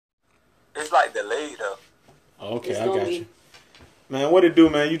It's like delayed though. Okay, I got you. Man, what it do,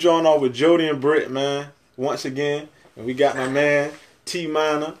 man? You join off with Jody and Britt, man. Once again, and we got my man T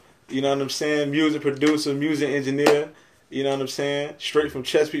Minor. You know what I'm saying? Music producer, music engineer. You know what I'm saying? Straight from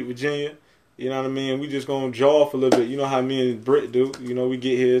Chesapeake, Virginia. You know what I mean? We just gonna jaw off a little bit. You know how me and Britt do. You know, we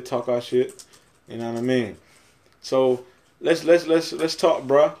get here, talk our shit. You know what I mean? So let's talk,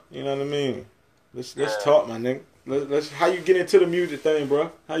 bruh. You know what I mean? Let's talk, my nigga. Let's how you get into the music thing,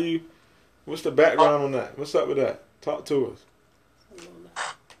 bruh? What's the background on that? What's up with that? Talk to us.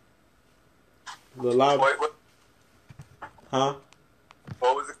 The loud. Wait, what? Huh?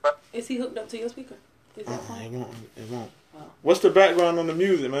 What was it? Is he hooked up to your speaker? Is that It won't. Oh. What's the background on the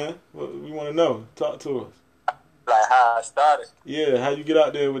music, man? What we want to know? Talk to us. Like how I started. Yeah, how you get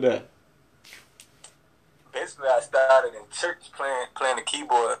out there with that? Basically, I started in church playing the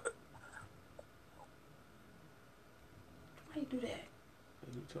keyboard. How you do that?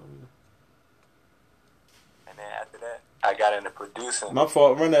 You told me. And then after that, I got into producing. My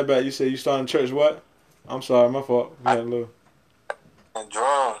fault. Run that back. You said you started in church. What? I'm sorry. My fault. We had a little. And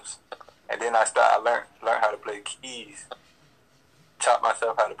drums. And then I learned how to play keys. Taught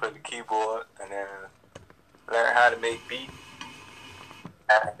myself how to play the keyboard, and then learned how to make beats.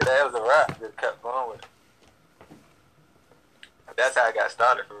 After that, it was a wrap. Just kept going with it. That's how I got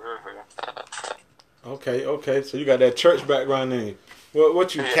started for real. Okay. So you got that church background in you.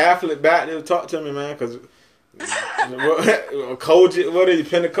 What you Catholic Baptist? Talk to me, man. Cause Kojic, what are you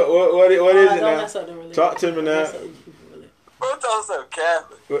Pentecost? What is it now? Talk to me now. Bro, talking so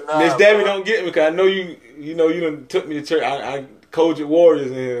Catholic. Miss Debbie don't get me because I know you. You know you done took me to church. I Kojic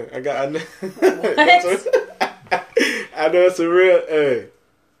Warriors in here. I know it's a real. Hey,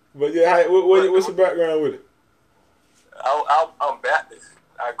 but yeah, what's the background with it? I'm Baptist.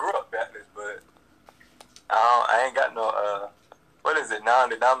 I grew up Baptist, but I ain't got no what is it?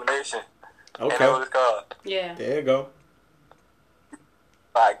 Non-denomination. Okay. Ain't that what it's called? Yeah. There you go.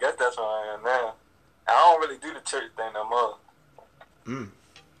 I guess that's what I am now. I don't really do the church thing no more.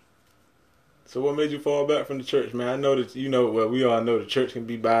 So what made you fall back from the church, man? I know that we all know the church can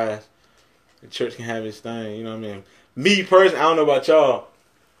be biased. The church can have its thing, you know what I mean? Me personally, I don't know about y'all.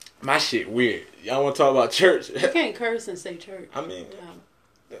 My shit weird. Y'all want to talk about church? You can't curse and say church. I mean,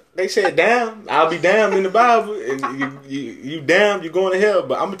 they said damn. I'll be damned in the Bible. And you damned, you're going to hell.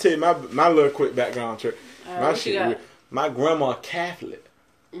 But I'm going to tell you my little quick background on church. My shit weird. My grandma Catholic.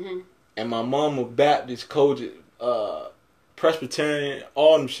 Mm-hmm. And my mama Baptist, Kojic, Presbyterian,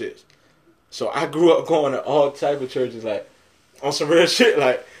 all them shits. So I grew up going to all type of churches, like, on some real shit.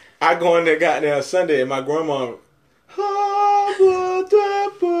 Like, I go in there goddamn Sunday, and my grandma,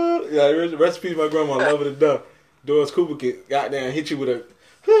 yeah, recipe my grandma, love her to death. Doris Cooper can goddamn hit you with a,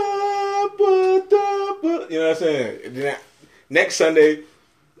 you know what I'm saying? And then next Sunday,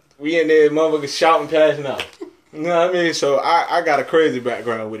 we in there, motherfuckers shouting, passing out. You know what I mean? So I got a crazy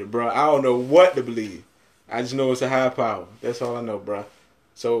background with it, bro. I don't know what to believe. I just know it's a high power. That's all I know, bro.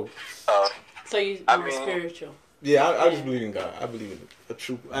 So you're spiritual. Yeah, I just believe in God. I believe in the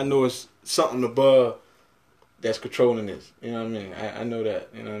truth. I know it's something above that's controlling this. You know what I mean? I know that.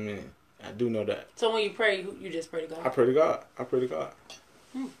 You know what I mean? I do know that. So when you pray, you just pray to God? I pray to God.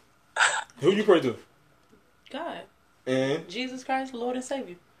 Who you pray to? God. And Jesus Christ, Lord and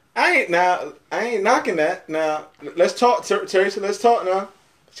Savior. I ain't knocking that. Now, let's talk, Teresa. Let's talk now.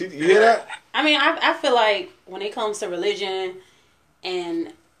 You hear that? I mean, I feel like when it comes to religion,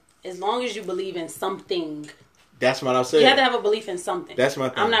 and as long as you believe in something, that's what I said. You have to have a belief in something. That's my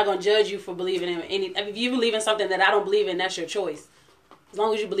thing. I'm not gonna judge you for believing in any. If you believe in something that I don't believe in, that's your choice. As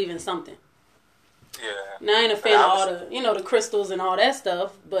long as you believe in something. Yeah. Now I ain't a fan of all the, the crystals and all that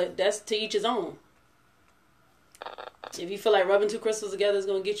stuff, but that's to each his own. If you feel like rubbing two crystals together is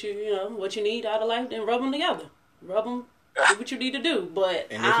gonna get you, what you need out of life, then rub them together. Rub them. Do what you need to do. But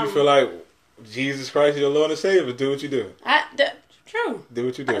and if you feel like Jesus Christ is your Lord and Savior, do what you do. True. Do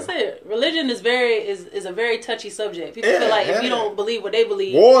what you do. That's it. Religion is a very touchy subject. People feel like if you don't believe what they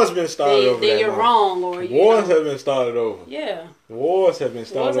believe, wars been started over. Then you're wrong, or wars have been started over. Yeah. Wars have been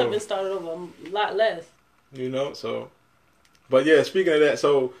started over a lot less. So, but yeah, speaking of that,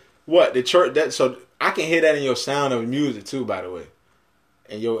 so what the church so I can hear that in your sound of music too, by the way.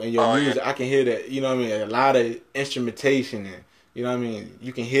 In your music, yeah. I can hear that, you know what I mean, a lot of instrumentation and, you know what I mean,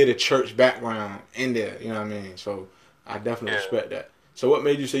 you can hear the church background in there, you know what I mean, so I definitely respect that. So what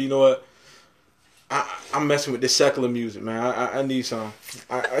made you say, you know what, I'm messing with this secular music, man, I need some,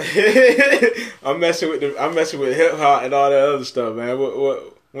 I'm messing with hip hop and all that other stuff, man.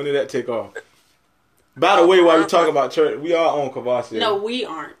 When did that take off? By the way, while we talk about church, we are on Kavasi. No, we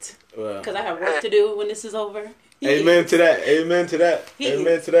aren't, because I have work to do when this is over. Amen to that. Amen to that.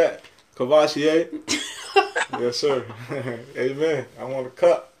 Amen to that. Cavassier. Yes, sir. Amen. I want a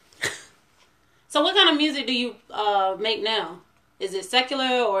cup. So what kind of music do you make now? Is it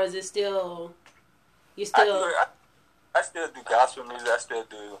secular or is it still? You still? I still do gospel music. I still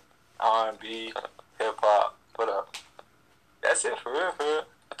do R&B, hip hop. But that's it for real.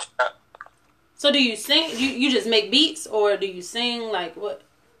 So do you sing? You just make beats, or do you sing? Like what?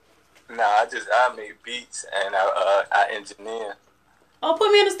 Nah, I make beats and I engineer. Oh,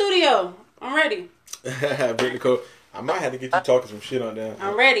 put me in the studio. I'm ready. Pretty cool. I might have to get you talking some shit on there.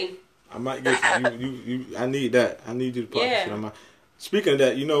 I'm ready. I might get you. I need that. I need you to talk some shit on my. Speaking of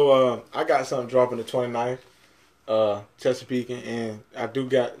that, I got something dropping the 29th, Chesapeake, and I do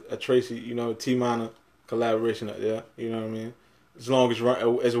got a Tracy, T-Minor collaboration up there. You know what I mean? As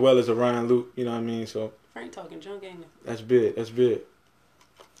well as a Ryan Luke. You know what I mean? So Frank talking junk, ain't it? That's big.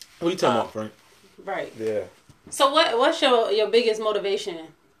 What are you talking about, Frank? Right. Yeah. So what's your biggest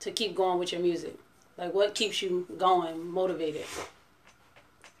motivation to keep going with your music? Like what keeps you going, motivated?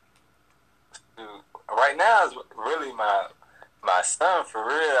 Right now is really my son, for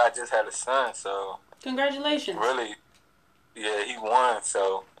real. I just had a son, so congratulations. Really, yeah, he won.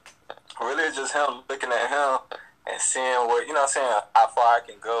 So really, it's just him, looking at him and seeing what how far I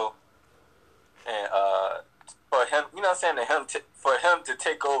can go, and for him, for him to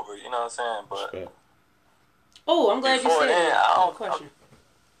take over, But I'm glad you said that. Question.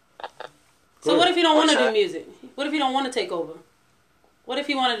 So what if you don't want to do music? What if you don't want to take over? What if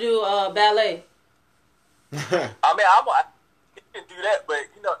you want to do ballet? I mean, he can do that, but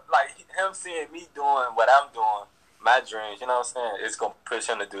like him seeing me doing what I'm doing, my dreams, it's gonna push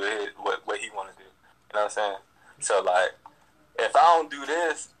him to do what he want to do. You know what I'm saying? So like, if I don't do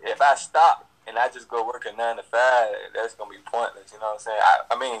this, if I stop and I just go work a 9 to 5, that's gonna be pointless. You know what I'm saying? I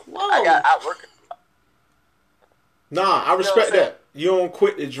work. Nah, I respect that. You don't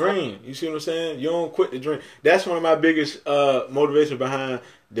quit the dream. You see what I'm saying? You don't quit the dream. That's one of my biggest motivation behind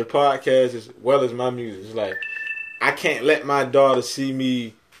the podcast as well as my music. It's like, I can't let my daughter see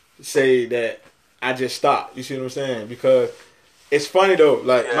me say that I just stopped. You see what I'm saying? Because it's funny though.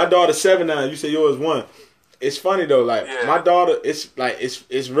 Like my daughter's 7 now. You say yours 1. It's funny though. Like my daughter, it's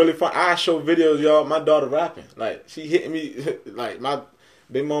really fun. I show videos, y'all. My daughter rapping. Like she hitting me. Like my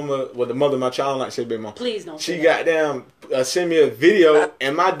big mama, the mother of my child, like say big mama. Please don't. She goddamn send me a video,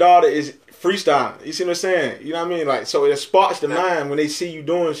 and my daughter is freestyling. You see what I'm saying? You know what I mean? Like, so it sparks the mind when they see you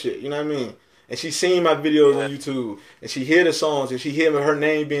doing shit. You know what I mean? And she seen my videos on YouTube, and she hear the songs, and she hear her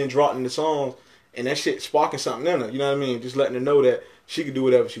name being dropped in the songs, and that shit sparking something in her. You know what I mean? Just letting her know that she can do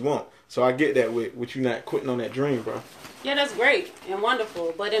whatever she wants. So I get that with you not quitting on that dream, bro. Yeah, that's great and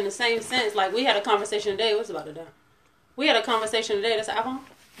wonderful. But in the same sense, like we had a conversation today. What's about to die? We had a conversation today. That's an iPhone?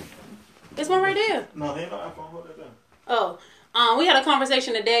 This one right there. No, they ain't no iPhone. Hold that down. Oh. We had a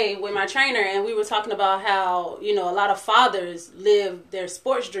conversation today with my trainer, and we were talking about how, a lot of fathers live their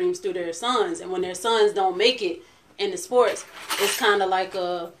sports dreams through their sons. And when their sons don't make it in the sports, it's kind of like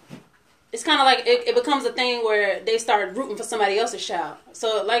it becomes a thing where they start rooting for somebody else's child.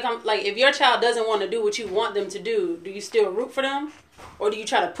 So if your child doesn't want to do what you want them to do you still root for them? Or do you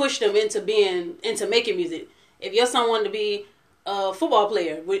try to push them into making music? If your son wanted to be a football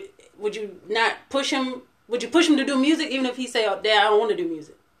player, would you not push him? Would you push him to do music even if he say, "Oh, Dad, I don't want to do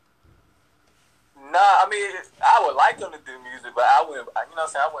music"? Nah, I mean, I would like him to do music, but I wouldn't. You know what I'm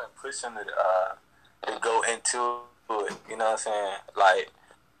saying? I wouldn't push him to go into it. You know what I'm saying? Like,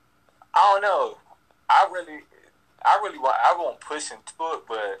 I don't know. I won't push him to it,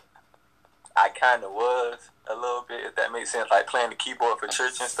 but I kind of was a little bit, if that makes sense, like playing the keyboard for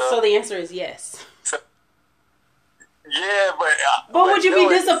church and stuff. So the answer is yes. Yeah, but would you be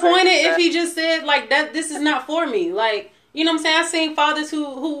disappointed if he just said like that? This is not for me. Like, you know what I'm saying? I've seen fathers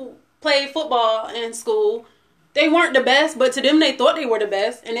who played football in school. They weren't the best, but to them they thought they were the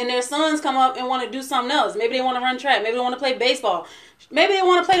best. And then their sons come up and want to do something else. Maybe they want to run track. Maybe they want to play baseball. Maybe they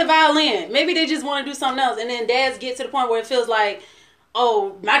want to play the violin. Maybe they just want to do something else. And then dads get to the point where it feels like,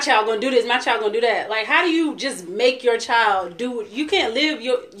 oh, my child gonna do this, my child gonna do that. Like, how do you just make your child do? You can't live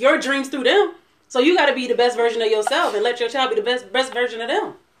your dreams through them. So you got to be the best version of yourself and let your child be the best version of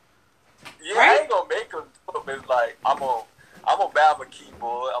them. Yeah, right? I ain't gonna make them do it, but it's like I'm gonna buy him a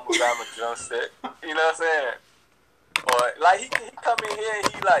keyboard, I'm gonna buy him a drum set. You know what I'm saying? Or like he come in here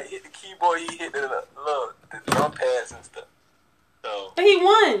and he like hit the keyboard, he hit the drum pads and stuff. So but he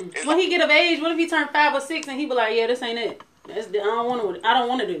won. When he get of age, what if he turn 5 or 6 and he be like, yeah, this ain't it. I don't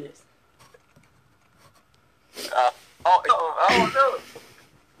want to do this. I don't know.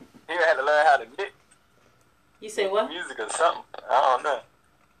 He had to learn how to knit. You say what? Music or something. I don't know.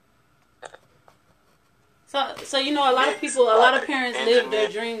 So a lot of people, a lot of parents live their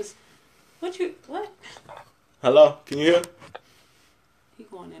dreams What? Hello? Can you hear? He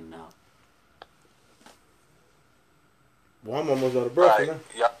going in and out. Well, I'm almost out of breath. Right. Now.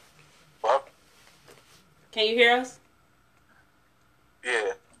 Yeah. Well, Can you hear us?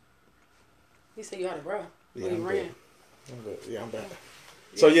 yeah. He said you out of breath. Yeah, When I'm you good. ran. I'm good. Yeah, I'm back.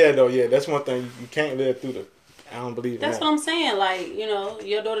 So yeah, that's one thing you can't live through the. I don't believe in That's that. what I'm saying. Like, you know,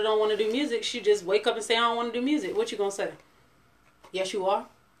 your daughter don't want to do music. She just wake up and say, I don't want to do music. What you gonna say? Yes, you are.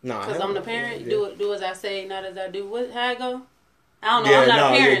 Nah, Because hell I'm the no. parent. Yeah. Do as I say, not as I do. How it go? I don't know. Yeah, I'm not no,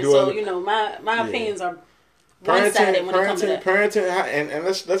 a yeah, parent, do so it. you know my Yeah. opinions are one sided when it comes to that. Parenting, and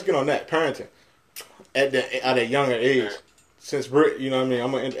let's get on that parenting at a younger age. Since Britt, you know what I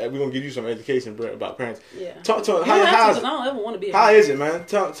mean, we're gonna give you some education, Britt, about parenting. Yeah. Talk to him. You don't have to, How 'cause I don't ever want to be a how parent. is it, man?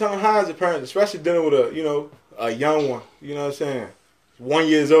 Tell him how is it parenting, especially dealing with a young one. You know what I'm saying? 1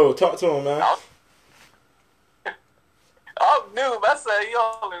 year old. Talk to him, man. I'm new. I say you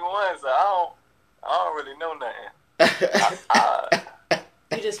only one, so I don't really know nothing.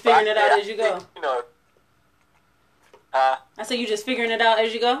 You just figuring it out as you go. You know. I said you just figuring it out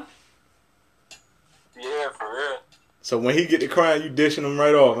as you go. Yeah, for real. So when he get to crying, you dishing him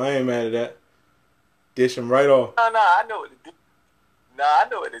right off. I ain't mad at that. Dish him right off. No, I know what to do. No, I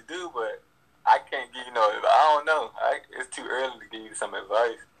know what to do, but I can't give you no. I don't know. It's too early to give you some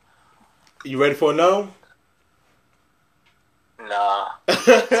advice. You ready for a no? Nah.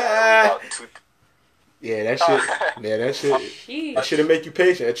 About two. Yeah, that shit. Yeah, that shit. Sheesh. That shit'll make you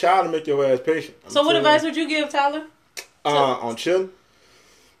patient. A child will make your ass patient. So what advice would you give, Tyler? On chill?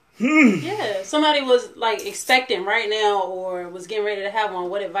 Yeah, somebody was like expecting right now or was getting ready to have one.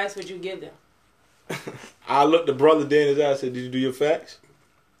 What advice would you give them? I looked the brother dead in his eye and said, did you do your facts?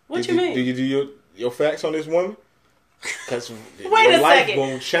 What Did you mean? Did you do your facts on this woman? Because Wait your a life second.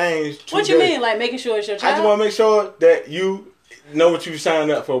 gonna change What today. you mean? Like making sure it's your I child? just want to make sure that you know what you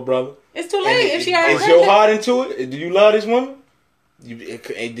signed up for, brother. It's too late if she already Is pregnant. your heart into it? Do you love this woman? You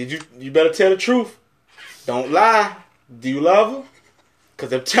better tell the truth. Don't lie. Do you love her?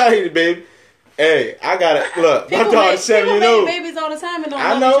 Because I'm telling you, baby. Hey, I gotta look. My daughter's 7 years People old. make babies all the time and don't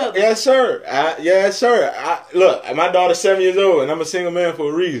I love know. each other. Yes, sir. Yes, sir. Look, my daughter's 7 years old, and I'm a single man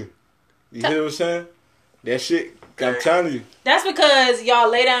for a reason. You hear what I'm saying? That shit. I'm telling you. That's because y'all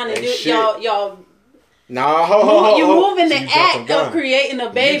lay down and That do shit. y'all. Nah, ho. You moving the So you jumping act gun. of creating a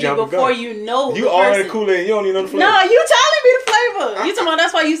baby jumping before gun. you know You the already person. Kool-Aid. You don't need no flavor. No, you telling me the flavor. You talking about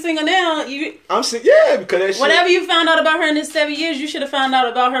that's why you single now. I'm saying, yeah, because that shit. Whatever you found out about her in this 7 years, you should have found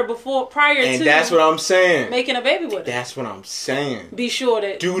out about her prior And to that's what I'm saying. making a baby with her. That's what I'm saying. Be sure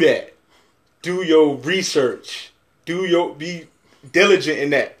that Do that. Do your research. Be diligent in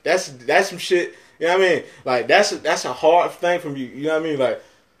that. That's some shit. You know what I mean? Like that's a hard thing from you. You know what I mean? Like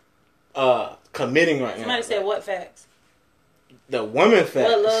committing right now. somebody said what facts. The woman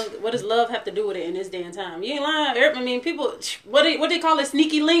facts. What does love have to do with it in this day and time? You ain't lying. I mean, people. What they call it?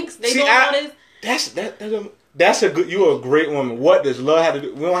 Sneaky links. They doing all this. That's a good. You're a great woman. What does love have to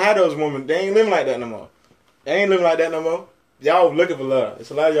do? We don't have those women. They ain't living like that no more. They ain't living like that no more. Y'all looking for love.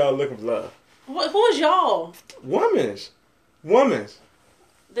 It's a lot of y'all looking for love. Who is y'all? Women's.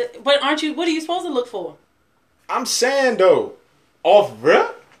 But aren't you? What are you supposed to look for? I'm saying though, off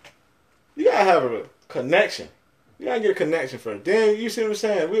rip, you gotta have a connection. You gotta get a connection first. Then you see what I'm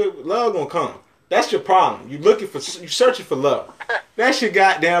saying? Love gonna come. That's your problem. You searching for love. That's your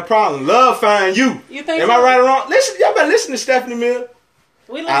goddamn problem. Love find you. You think? Am I right or wrong? Listen, y'all better listen to Stephanie Miller.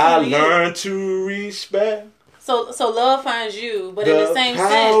 We listen I to you. learned to respect. So love finds you, but in the same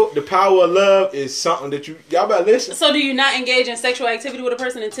sense. The power of love is something that y'all better listen. So do you not engage in sexual activity with a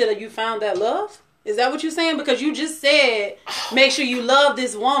person until you found that love? Is that what you're saying? Because you just said, make sure you love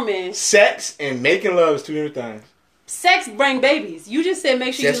this woman. Sex and making love is two different things. Sex bring babies. You just said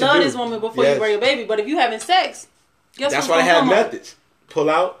make sure Yes, you it love do. this woman before Yes. you bring a baby. But if you having sex, guess That's what's why I gonna have come up? methods. Pull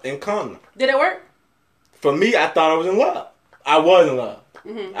out and come. Did it work? For me, I thought I was in love. I was in love.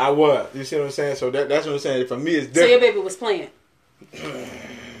 Mm-hmm. I was. You see what I'm saying? So that's what I'm saying. For me, it's So your different. baby was playing.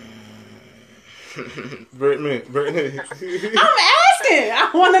 Brittany. I'm asking. I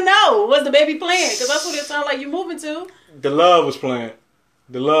want to know. Was the baby playing? Because that's what it sounds like you moving to. The love was playing.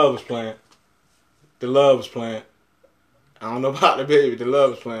 The love was playing. The love was playing. I don't know about the baby. The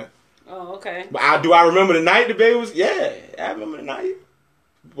love was playing. Oh, okay. But do I remember the night the baby was? Yeah, I remember the night.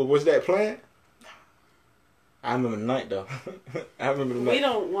 But was that playing? I remember the night though. I remember the night. We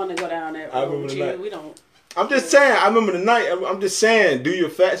don't want to go down that I road remember with the you. night. We don't. I'm just saying. I remember the night. I'm just saying. Do your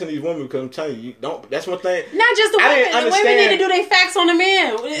facts on these women because I'm telling you, don't. That's one thing. Not just the I women. didn't The women understand- need to do their facts on the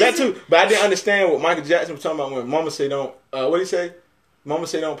men. That too. But I didn't understand what Michael Jackson was talking about when Mama say don't. What did he say? Mama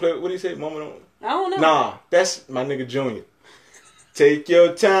say don't play. What did he say? Mama don't. I don't know. Nah, that's my nigga Junior. Take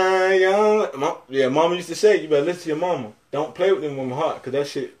your time, young. Yeah, mama used to say, you better listen to your mama. Don't play with them women heart, because that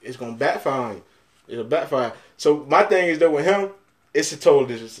shit is going to backfire on you. It'll backfire. So my thing is, though, with him, it's a total,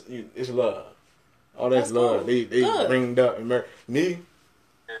 it's love. All that's love. Cool. They bring it up. And me,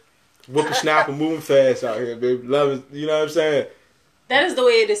 whooping, snapping, moving fast out here, baby. Love is, you know what I'm saying? That is the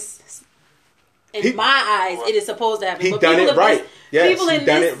way it is. In my eyes, it is supposed to happen. He done it right. Yes, people he in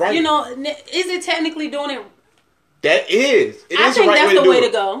done this, it right. you know, is it technically doing it? That is. I think that's the way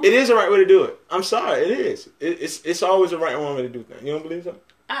to go. It is the right way to do it. I'm sorry, it is. It's always the right one way to do things. You don't believe so?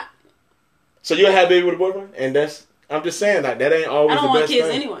 So you'll have a baby with a boyfriend, and that's. I'm just saying that ain't always. I don't the want best kids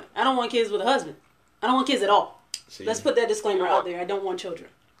thing. anyway. I don't want kids with a husband. I don't want kids at all. See, let's put that disclaimer out there. I don't want children.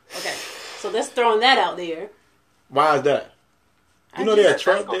 Okay, so let's throwing that out there. Why is that? You know they're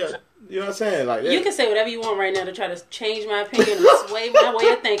Trump. You know what I'm saying? Like you can say whatever you want right now to try to change my opinion or sway my way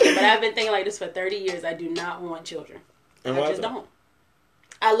of thinking, but I've been thinking like this for 30 years. I do not want children. And I just don't.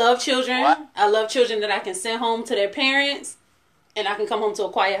 I love children. What? I love children that I can send home to their parents, and I can come home to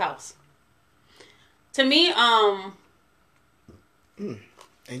a quiet house. To me, and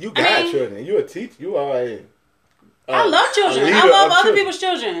you got children. You a teacher. You are I love children. I love other people's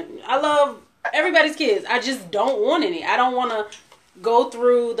children. I love everybody's kids. I just don't want any. I don't want to go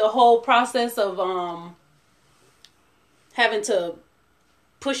through the whole process of having to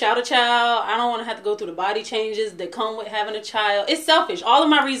push out a child. I don't want to have to go through the body changes that come with having a child. It's selfish. All of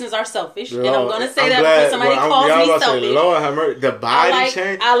my reasons are selfish. Lord, and I'm going to say that before somebody calls me selfish. Say, Lord have mercy. The body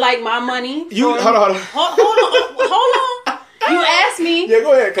change? I like my money. Hold on. You asked me. Yeah,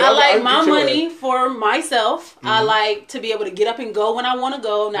 go ahead. I like my money for myself. Mm-hmm. I like to be able to get up and go when I want to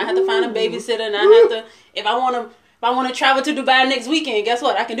go. Not have to find a babysitter. Not have to, if I want to travel to Dubai next weekend, guess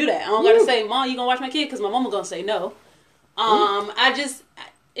what? I can do that. I don't got to say, Mom, you going to watch my kid? Because my mama going to say no.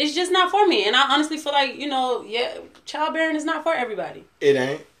 It's just not for me. And I honestly feel like, childbearing is not for everybody. It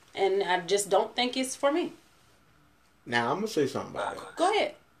ain't. And I just don't think it's for me. Now, I'm going to say something about that. Go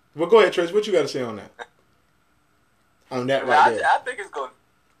ahead. Well, go ahead, Trace. What you got to say on that? On that right there. I think it's going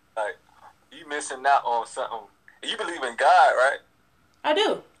to, like, you missing out on something. You believe in God, right? I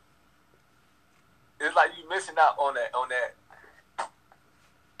do. It's like you missing out on that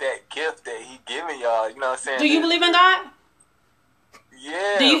gift that he giving y'all. You know what I'm saying? Do you believe in God?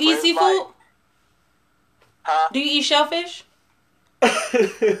 Yeah. Do you eat seafood? Like, huh? Do you eat shellfish?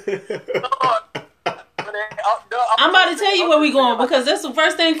 I'm about to tell you where we going, because that's the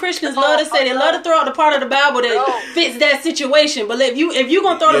first thing Christians love to say. They love to throw out the part of the Bible that fits that situation. But if you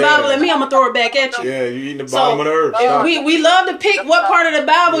gonna throw the Bible at me, I'm gonna throw it back at you. Yeah, you eating the bottom of the earth. We love to pick what part of the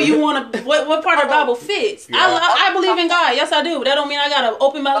Bible you want to, what part of the Bible fits. Yeah. I believe in God. Yes, I do. But that don't mean I gotta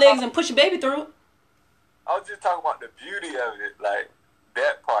open my legs and push a baby through. I was just talking about the beauty of it, like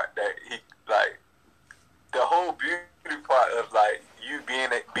that part that he like the whole beauty part of like you being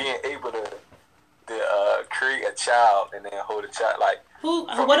able to create a child and then hold a child. Like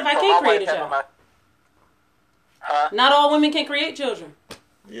what if I can't create a child? Not all women can create children.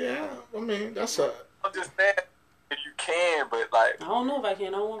 Yeah, I mean I'm just saying if you can, but like I don't know if I can.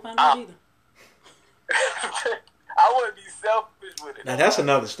 I don't want to find out either. I wouldn't be selfish with it. Now that's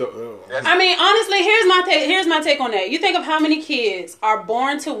another story. I mean, honestly, here's my take on that. You think of how many kids are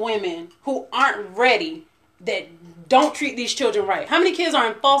born to women who aren't ready, that don't treat these children right. How many kids are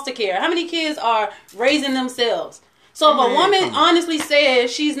in foster care? How many kids are raising themselves? So if a woman honestly says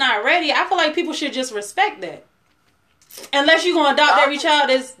she's not ready, I feel like people should just respect that. Unless you're going to adopt every child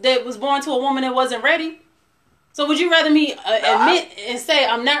that was born to a woman that wasn't ready. So would you rather me admit and say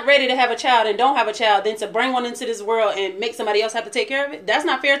I'm not ready to have a child and don't have a child than to bring one into this world and make somebody else have to take care of it? That's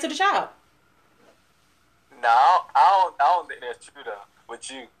not fair to the child. No, I don't think that's true though. With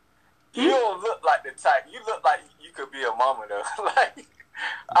you. You don't look like the type. You look like you could be a mama though. Like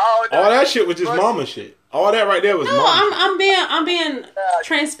all that shit was just mama shit. All that right there was mama. I'm being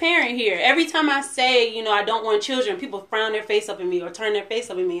transparent here. Every time I say, I don't want children, people frown their face up at me or turn their face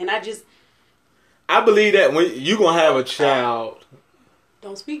up at me, and I believe that when you gonna have a child.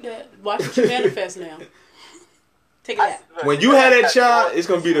 Don't speak that. Watch what you manifest now. Take it out. When you have that child, it's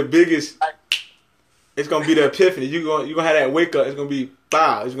gonna be the biggest. It's gonna be the epiphany. You gonna have that wake up. It's gonna be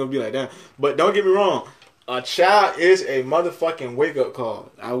wow. It's gonna be like that. But don't get me wrong. A child is a motherfucking wake up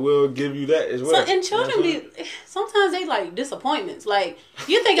call. I will give you that as well. So, and children sometimes they like disappointments. Like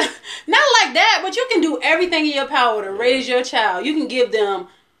you think not like that, but you can do everything in your power to raise your child. You can give them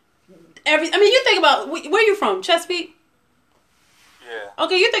you think about where you from, Chesapeake? Yeah.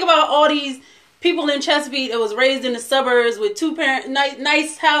 Okay, you think about all these people in Chesapeake that was raised in the suburbs with two parent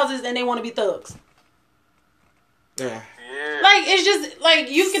nice houses and they want to be thugs. Yeah. Like, it's just, like,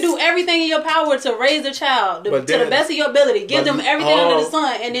 you can do everything in your power to raise a child to the best of your ability. Give them everything under the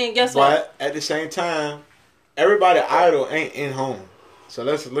sun, and then guess what? But at the same time, everybody idol ain't in home. So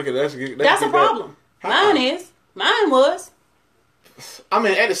let's look at That's a problem. Mine was. I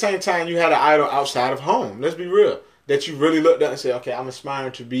mean, at the same time, you had an idol outside of home. Let's be real. That you really looked at and said, okay, I'm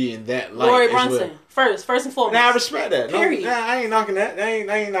aspiring to be in that light. Lori Brunson. Well. First and foremost. Now, I respect that. Period. I ain't knocking that. I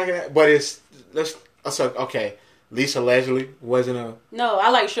ain't knocking that. But okay, Lisa Leslie wasn't a... No, I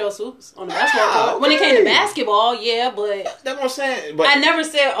like Cheryl Swoops on the basketball court. When it came to basketball, yeah, but... That's what I'm saying. But I never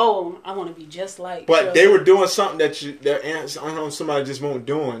said, I want to be just like But Cheryl they Swoops. were doing something that somebody just won't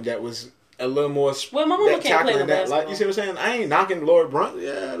doing that was a little more... Well, my mama can't play no basketball. Like, you see what I'm saying? I ain't knocking Lord Brunson.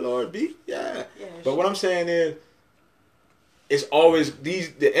 Yeah, Lord B. Yeah. But what I'm saying is, it's always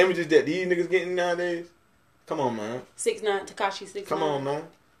the images that these niggas getting nowadays. Come on, man. 6'9", Tekashi 6'9". Come on, man.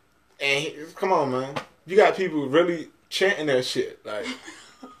 Come on, man. You got people really chanting that shit. Like,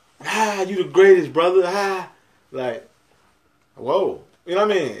 you the greatest, brother. Like, whoa. You know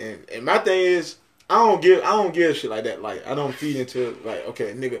what I mean? And my thing is, I don't give shit like that. Like, I don't feed into, like,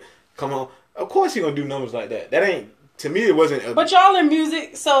 okay, nigga, come on. Of course he gonna do numbers like that. That ain't, to me, it wasn't. But y'all in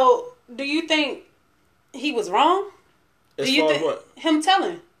music, so do you think he was wrong? As far as what? Him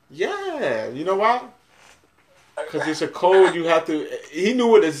telling. Yeah. You know why? Because it's a code you have to... He knew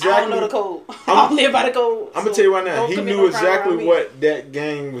what exactly... I don't know the code. I don't live by the code. I'm going to tell you right now. He knew exactly what that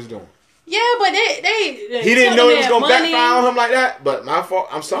gang was doing. Yeah, but they he didn't know it was going to backfire on him like that. But my fault.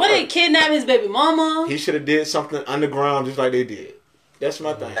 I'm sorry. When they kidnapped his baby mama. He should have did something underground just like they did. That's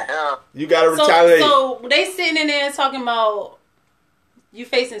my thing. You got to retaliate. So they sitting in there talking about you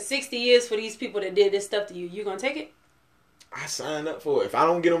facing 60 years for these people that did this stuff to you. You going to take it? I signed up for it. If I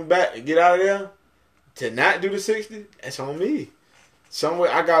don't get them back and get out of there... To not do the 60, that's on me. Some way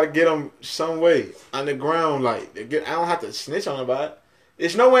I gotta get them some way underground. Like I don't have to snitch on nobody.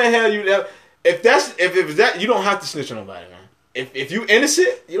 There's no way in hell you. If it's that you don't have to snitch on nobody, man. If you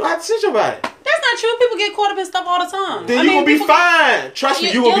innocent, you don't have to snitch on nobody. That's not true. People get caught up in stuff all the time. Then you gonna be fine. Trust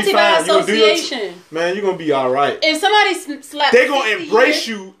me, you gonna be fine. You gonna do your man. You gonna be all right. If somebody slaps, they gonna embrace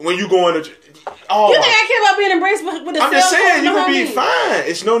you when you go in the. Oh, you think I care about being embraced with the I'm just saying, you gonna be fine.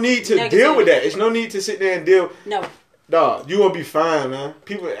 It's no need to deal with that. It's no need to sit there and deal. No. Dog, you gonna be fine, man.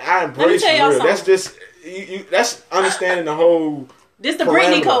 People, I embrace you. That's just, that's understanding the whole. This the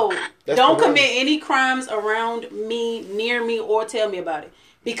Britney code. Don't commit any crimes around me, near me, or tell me about it.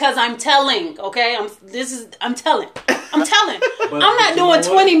 Because I'm telling, okay? I'm telling. I'm not doing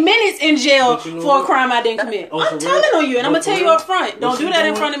 20 minutes in jail for a crime I didn't commit. I'm telling on you, and I'm gonna tell you up front. Don't do that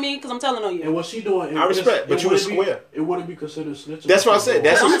in front of me, because I'm telling on you. And what she doing? I respect, but you a square. It wouldn't be considered snitching. That's what I said.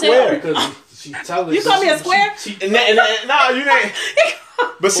 That's a square. Because she's telling. You call me a square? No, you didn't.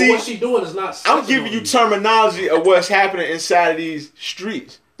 But see, what she doing is not. I'm giving you terminology of what's happening inside of these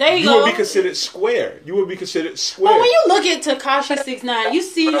streets. There you go. You would be considered square. You would be considered square. But when you look at Tekashi 6ix9ine, you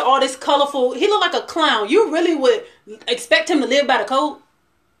see all this colorful. He look like a clown. You really would expect him to live by the code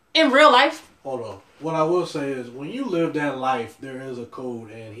in real life? Hold on. What I will say is, when you live that life, there is a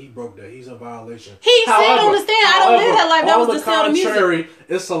code, and he broke that. He's in violation. He said, "Understand? I don't live that life. That was the sound of music."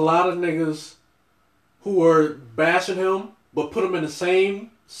 It's a lot of niggas who are bashing him, but put him in the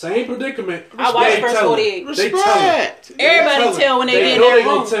same predicament. I watched First 48. Respect. Everybody tell when they get in their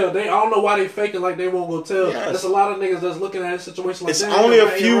room. Tell. I don't know why they faking like they won't go tell. Yes. There's a lot of niggas that's looking at a situation like it's that. It's only a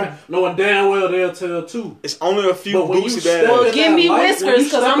few. Right. Knowing damn well they'll tell too. It's only a few boosie bad. Well, give me whiskers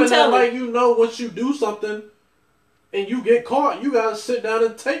because I'm telling. Like, you know, once you do something and you get caught, you gotta sit down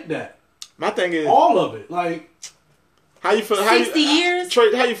and take that. My thing is all of it. Like, how you feel? 60 years.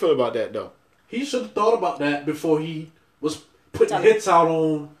 Trey, how you feel about that though? He should have thought about that before he was putting hits out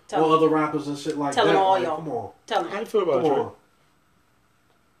on other rappers and shit like that. Telling all like, y'all. Come on. Tell me. How you feel about it?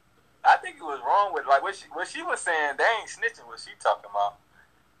 I think it was wrong with like what she was saying. They ain't snitching. What she talking about?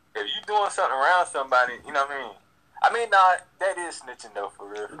 If you doing something around somebody, you know what I mean. I mean, that is snitching though, for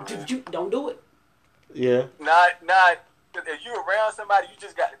real. You don't do it. Yeah. Not. If you around somebody, you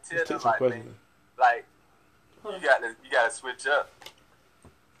just got to tell them like you got to switch up.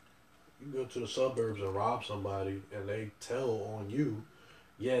 You go to the suburbs and rob somebody, and they tell on you.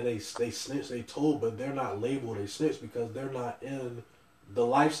 Yeah, they snitch, they told, but they're not labeled a snitch because they're not in the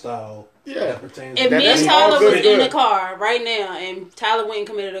lifestyle that pertains. If me and Tyler was in the car right now, and Tyler went and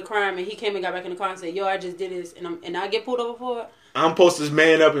committed a crime, and he came and got back in the car and said, "Yo, I just did this," and I get pulled over for it. I'm supposed to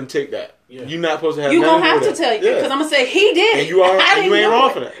man up and take that. Yeah. You're not supposed to have. You gonna have to tell you because I'm gonna say he did. And you ain't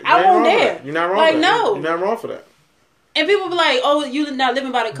wrong for that. I won't dare. You're not wrong. Like for that. no, you're not wrong for that. And people be like, "Oh, you not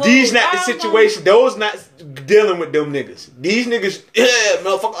living by the code." These not the situation. Those not dealing with them niggas. These niggas, yeah,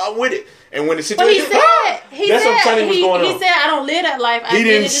 motherfucker, I'm with it. And when the But situation, that's what I'm telling you what's going on. He said, "I don't live that life. I He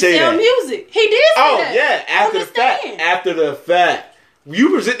didn't say sell that. music." He did say that. Oh yeah, after the fact. Understand. After the fact,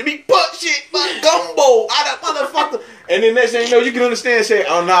 you present to me butt shit, my gumbo, out of motherfucker. And then next thing you know, you can understand and say,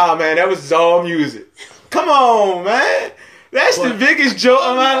 "Oh nah, man, that was all music." Come on, man. That's the biggest joke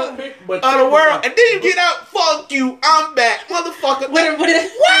of the world. And then you get out, fuck you, I'm back, motherfucker. With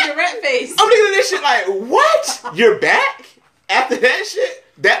a rat face. I'm looking at this shit like, what? You're back after that shit,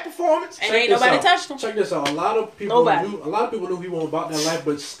 that performance, and ain't nobody touched him. Check this out. A lot of people knew he wasn't about that life,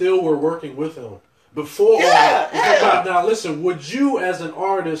 but still were working with him before. Yeah. Now listen, would you, as an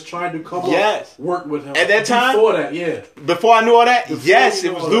artist, trying to come up, work with him at that time? Before that, yeah. Before I knew all that, yes,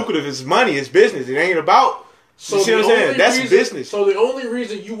 it was lucrative. It's money. It's business. It ain't about. So you see what I'm saying? That's business. So the only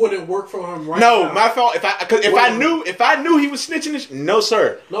reason you wouldn't work for him now? No, my fault. If I knew he was snitching this, no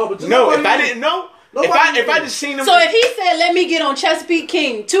sir. If I didn't know, if I just seen him. So if he said, "Let me get on Chesapeake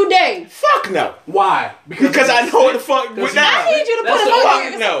King today," fuck no. Why? Because I know what the fuck. I need you to put him on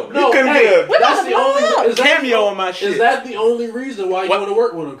here. No, you couldn't get that's the only cameo on my shit. Is that the only reason why you want to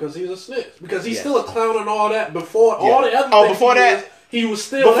work with him? Because he's a snitch. Because he's still a clown and all that. Before all the other. Before that. He was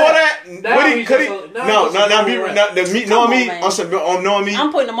still knowing me, knowing me.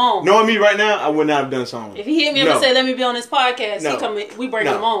 I'm putting him on. Knowing me right now, I would not have done something. If he hit me up and say, "Let me be on this podcast," we bring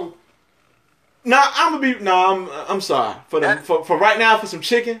him on. I'm sorry for right now for some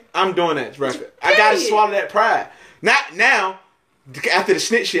chicken. I'm doing that record. I gotta swallow that pride. Not now. After the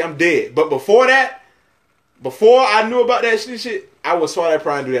snitch shit, I'm dead. But before that, before I knew about that snitch shit, I would swallow that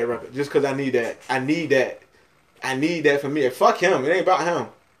pride and do that record just because I need that. I need that for me. Fuck him. It ain't about him.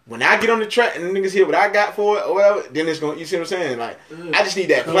 When I get on the track and the niggas hear what I got for it or whatever, then it's going to, you see what I'm saying? Like, I just need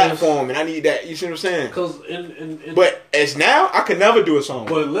that platform and I need that, you see what I'm saying? But as now, I could never do a song.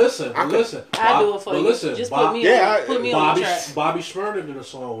 But listen. I'll do it for you. Just put me on the track. Bobby Shmurda did a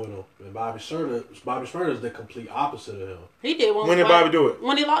song with him. And Bobby Shmurda is the complete opposite of him. He did one. When did Bobby do it?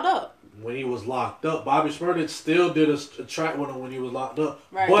 When he locked up. When he was locked up. Bobby Shmurda still did a track with him when he was locked up.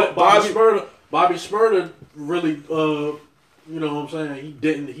 Right. But Bobby Shmurda really, you know what I'm saying? He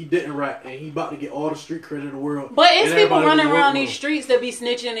didn't rap, and he about to get all the street credit in the world. But it's people running around these streets that be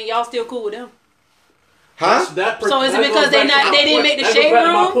snitching, and y'all still cool with them. Huh? So is it because they didn't make the shade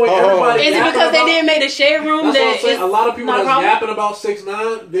room? Is it because they didn't make the shade room? That's what I'm saying. A lot of people that's yapping about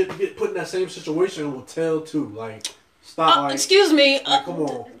 6ix9ine get put in that same situation and will tell too. Like, stop. Excuse me. Come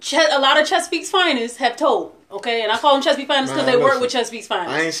on. A lot of Chesapeake's finest have told. Okay, and I call them Chesapeake finest because they work with Chesapeake's finest.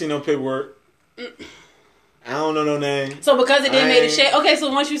 I ain't seen no paperwork. I don't know no name. So because it didn't make the shade. Okay,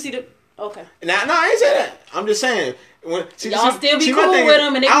 so once you see the. Okay. No, I ain't say that. I'm just saying. Y'all still be cool with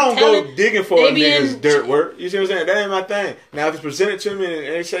them, and they I don't telling, go digging for a nigga's dirt work. You see what I'm saying? That ain't my thing. Now, if it's presented to me and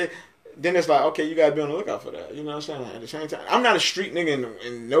they say, then it's like, okay, you gotta be on the lookout for that. You know what I'm saying? At the same time, I'm not a street nigga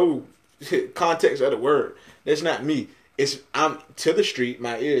in no context of the word. That's not me. I'm to the street.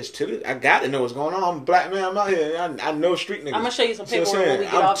 My ears to the. I got to know what's going on. I'm a black man. I'm out here. I know street niggas. I'm gonna show you some paperwork when we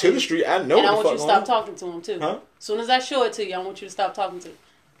get I'm off to the street. I know. And what I the want you to stop on. talking to him too. Huh? As soon as I show it to you, I want you to stop talking to him.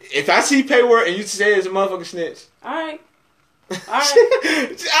 If I see paperwork and you say it's a motherfucking snitch. All right. All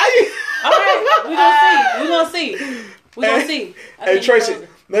right. All right. We're gonna see. We're gonna see. Hey Tracy,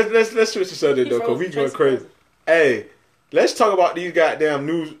 let's switch the subject though, cause we going crazy. Hey, let's talk about these goddamn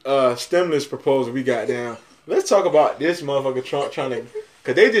new stimulus proposals we got down. Let's talk about this motherfucker Trump trying to,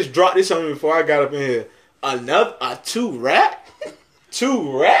 cause they just dropped this on me before I got up in here. Another 2 racks.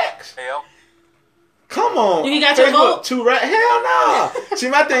 Hell. Come on. You got your vote? 2 racks? Hell no. See,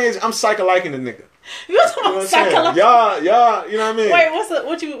 my thing is I'm psycho-liking the nigga. You talking about psycho-liking? Y'all, you know what I mean? Wait,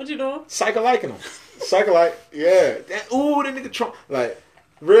 what you doing? Psycho-liking him. Psycho-like, yeah. That nigga Trump. Like,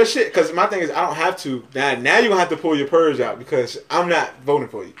 real shit. Because my thing is, I don't have to. Now you're going to have to pull your purge out because I'm not voting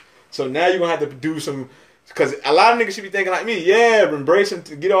for you. So now you're going to have to do some. Because a lot of niggas should be thinking like me. Yeah, embracing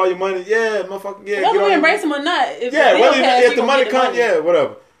to get all your money. Yeah, motherfucker. Yeah, whether we embrace them or not. If the money comes, yeah,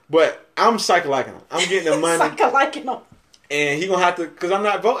 whatever. But I'm psycho-liking him. I'm getting the money. Psycho-liking him. And he gonna have to, because I'm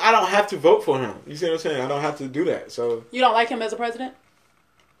not vote. I don't have to vote for him. You see what I'm saying? I don't have to do that. So you don't like him as a president?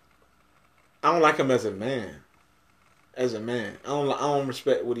 I don't like him as a man. As a man, I don't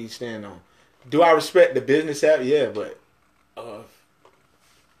respect what he's standing on. Do I respect the business savvy? Yeah, but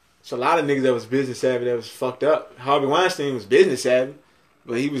it's a lot of niggas that was business savvy that was fucked up. Harvey Weinstein was business savvy,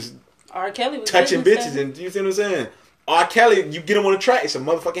 but he was R. Kelly was touching bitches, and you see what I'm saying? R. Kelly, you get him on the track, it's a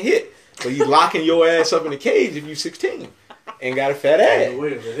motherfucking hit. But he's locking your ass up in a cage if you 16 and got a fat ass.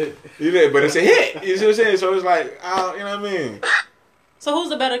 But it's a hit. You see what I'm saying? So it's like, you know what I mean? So who's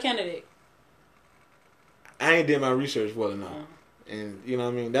the better candidate? I ain't did my research well enough, and you know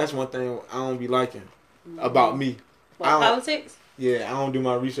what I mean. That's one thing I don't be liking about me. What, politics? Yeah, I don't do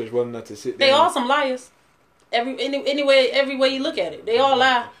my research well enough to sit there. They all some liars. Every way you look at it, they all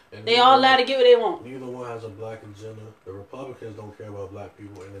lie. They all lie to get what they want. Neither one has a black agenda. The Republicans don't care about black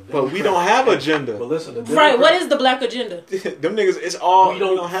people, and the But we don't have agenda. But listen, the Right? What is the black agenda? Them niggas, it's all we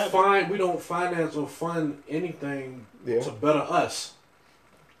don't finance or fund anything to better us.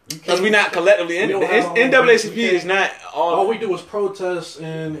 Because we not collectively in it. The NAACP is not all. All we do is protest,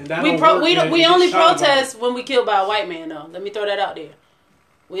 and that we only protest when we killed by a white man. Though, let me throw that out there.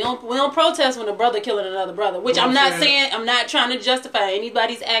 We don't protest when a brother killing another brother. Which I'm not saying. I'm not trying to justify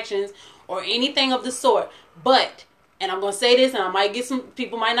anybody's actions or anything of the sort. But, and I'm gonna say this, and I might get some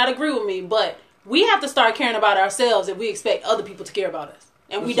people might not agree with me, but we have to start caring about ourselves if we expect other people to care about us,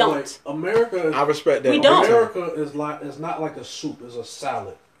 and we don't. Like America, I respect that. We don't. America is not like a soup; it's a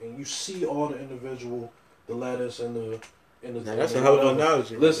salad, and you see all the individual, the lettuce and the. Now, that's a hell of an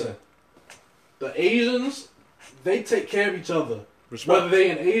analogy. Listen, the Asians, they take care of each other. Respect. Whether they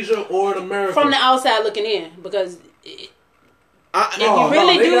in Asia or in America. From the outside looking in, because they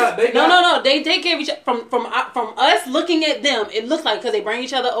take care of each other. From us looking at them, it looks like because they bring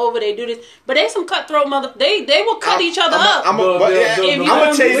each other over, they do this, but they some cutthroat mother. They will cut each other up. I'm gonna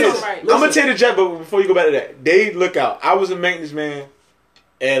tell you this. I'm gonna tell you the jet, but before you go back to that, they look out. I was a maintenance man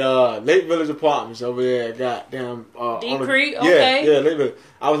at Lake Village Apartments over there. Goddamn, Deep Creek. Okay. Yeah, Lake Village.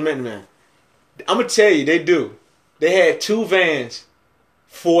 I was a maintenance man. I'm gonna tell you, they do. They had 2 vans,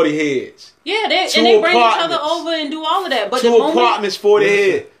 40 heads. Yeah, they bring each other over and do all of that. But 2 apartments, 40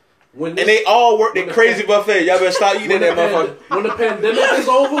 heads. And they all work the crazy buffet. Y'all better stop eating that motherfucker. When the pandemic is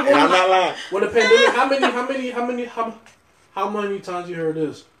over, and I'm not lying. When the pandemic, how many times you heard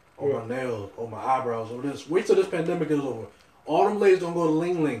this? On my nails, on my eyebrows, or this. Wait till this pandemic is over. All them ladies gonna go to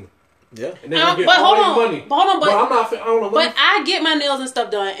Ling Ling. Yeah, and they're gonna get all their money. But I get my nails and stuff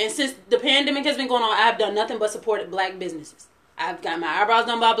done, and since the pandemic has been going on, I've done nothing but supported black businesses. I've got my eyebrows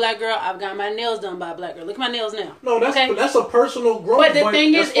done by a black girl. I've got my nails done by a black girl. Look at my nails now. No, that's a personal growth. But the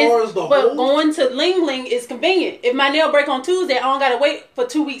thing is going to Ling Ling is convenient. If my nail break on Tuesday, I don't gotta wait for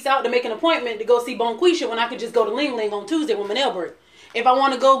 2 weeks out to make an appointment to go see Bonquisha when I could just go to Ling Ling on Tuesday when my nail break. If I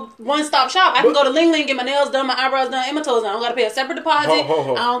want to go one-stop shop, I can go to Ling Ling, get my nails done, my eyebrows done, and my toes done. I don't got to pay a separate deposit.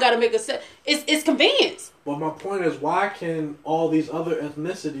 I don't got to make it's convenience. But my point is, why can all these other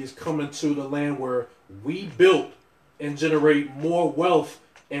ethnicities come into the land where we built and generate more wealth,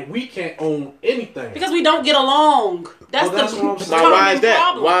 and we can't own anything? Because we don't get along. That's what I'm saying. Why is that?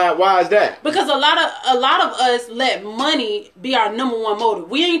 Problem. Why is that? Because a lot of us let money be our number one motive.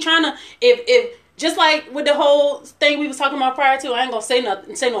 We ain't trying to if just like with the whole thing we was talking about prior to, I ain't gonna say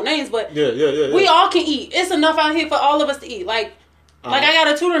no names, but we all can eat. It's enough out here for all of us to eat. Like I got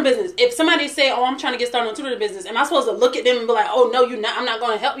a tutoring business. If somebody say, "Oh, I'm trying to get started on a tutoring business," am I supposed to look at them and be like, "Oh no, you're not. I'm not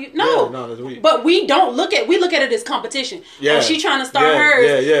going to help you"? No, that's weak. But we look at it as competition. Yeah, she trying to start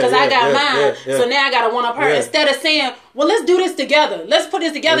hers because I got mine. So now I got to one up her instead of saying, "Well, let's do this together. Let's put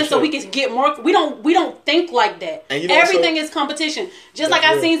this together so we can get more." We don't think like that. And everything is competition. Just like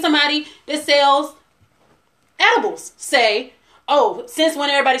I seen somebody that sells edibles say, "Oh, since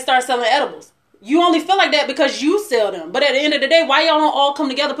when everybody started selling edibles?" You only feel like that because you sell them. But at the end of the day, why y'all don't all come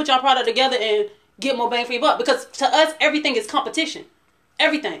together, put y'all product together, and get more bang for your buck? Because to us, everything is competition.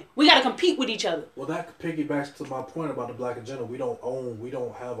 Everything. We got to compete with each other. Well, that piggybacks to my point about the black agenda. We don't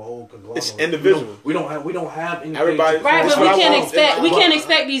have a whole conglomerate. It's individual. We don't have anything. Everybody, right, but we can't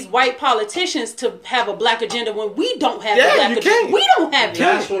expect these white politicians to have a black agenda when we don't have a black agenda. We don't have it.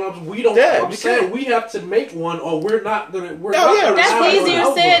 That's what I'm saying we have to make one, or we're not gonna. That's easier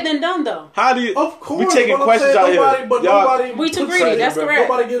said than done, though. How do you? Of course, we taking questions out here. But nobody. We too greedy. That's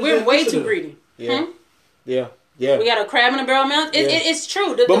correct. We're way too greedy. Yeah. We got a crab in a barrel mouth. It's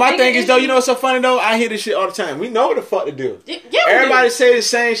true. But my thing is, though, you know what's so funny, though? I hear this shit all the time. We know what the fuck to do. Everybody say the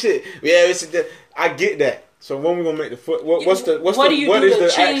same shit. Yeah, I get that. So when we gonna make the foot? What is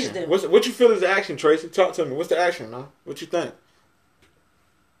the action? What you feel is the action, Tracy? Talk to me. What's the action, man? What you think?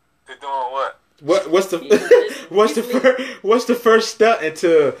 They're doing what? What's the first step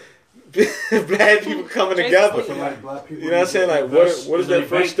into black people coming together? I feel like black people, you know what I'm saying? Like, what is that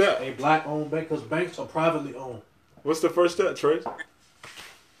first step? A black-owned bank, because banks are privately owned. What's the first step, Trace?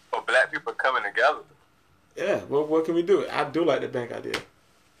 For black people coming together. Yeah, what can we do? I do like the bank idea.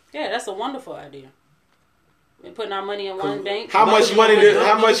 Yeah, that's a wonderful idea. We're putting our money in one bank. How much money?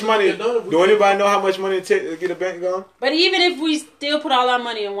 done. Do anybody know how much money it takes to get a bank going? But even if we still put all our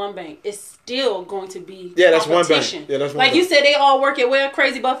money in one bank, it's still going to be that's one competition. bank. Yeah, that's one like bank. you said, they all work at where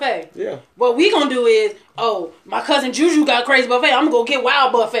Crazy Buffet. Yeah. What we gonna do is, my cousin Juju got Crazy Buffet. I'm gonna go get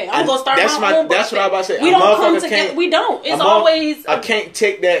Wild Buffet. I'm gonna start my own buffet. That's what I about to say. We don't come together. We don't. It's always. I can't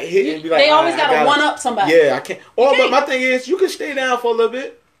take that hit and be like. They always gotta one up somebody. Yeah, I can't. But my thing is, you can stay down for a little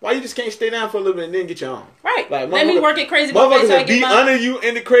bit. Why you just can't stay down for a little bit and then get your own? Right. Like, let me work at Crazy Buffet. Motherfuckers so that be under you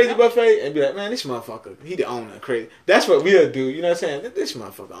in the Crazy Buffet and be like, man, this motherfucker, he the owner of Crazy. That's what we'll do. You know what I'm saying? This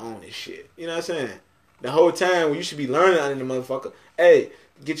motherfucker own this shit. You know what I'm saying? The whole time when you should be learning under the motherfucker. Hey,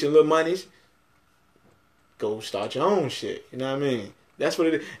 get your little monies. Go start your own shit. You know what I mean? That's what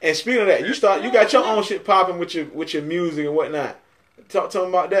it is. And speaking of that, you got your own shit popping with your music and whatnot. Talking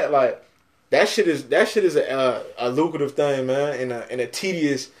about that, like that shit is a lucrative thing, man, and a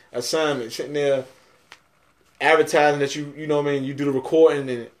tedious assignment. Sitting there advertising that you know what I mean, you do the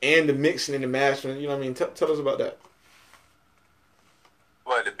recording and the mixing and the mastering. You know what I mean? Tell us about that.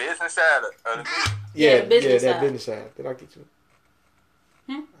 What, the business side of the music? Yeah, business that side. business side. Did I get you?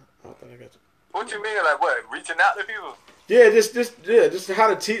 Hmm? I thought I got you. What you mean, like what? Reaching out to people? Yeah, just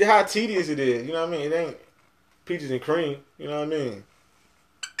how tedious it is. You know what I mean? It ain't peaches and cream. You know what I mean?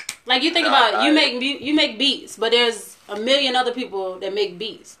 Like you think about it, you make beats, but there's a million other people that make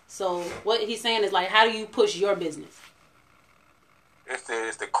beats. So what he's saying is like, how do you push your business?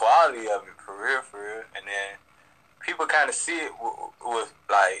 It's the quality of it, for real, and then people kind of see it with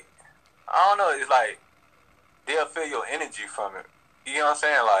like, I don't know, it's like they'll feel your energy from it. You know what I'm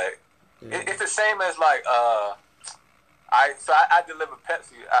saying? Like it's the same as like I deliver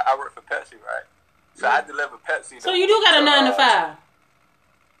Pepsi. I work for Pepsi, right? So I deliver Pepsi. So you do got a 9 to 5.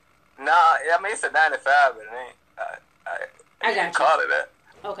 Nah, I mean it's a 9 to 5, but it ain't. I got you. Call it that.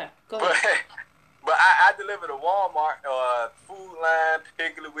 Okay, go ahead. But I deliver to Walmart, Food Line,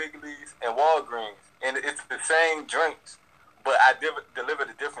 Piggly Wiggly's, and Walgreens, and it's the same drinks, but I deliver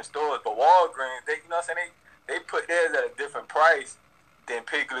to different stores. But Walgreens, you know what I'm saying? They put theirs at a different price than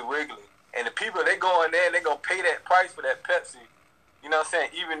Piggly Wiggly, and the people they go in there and they gonna pay that price for that Pepsi. You know what I'm saying?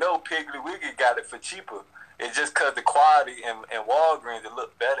 Even though Piggly Wiggly got it for cheaper, it's just because the quality in Walgreens it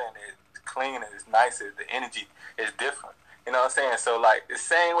look better and it's clean and it's nicer. The energy is different. You know what I'm saying? So like the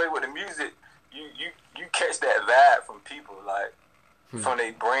same way with the music. You catch that vibe from people, like, from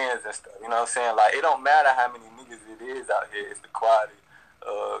their brands and stuff. You know what I'm saying? Like, it don't matter how many niggas it is out here. It's the quality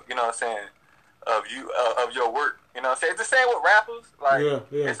of, you know what I'm saying, of your work. You know what I'm saying? It's the same with rappers. Like,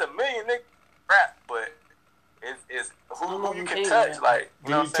 it's a million niggas rap, but it's who you can touch. Like,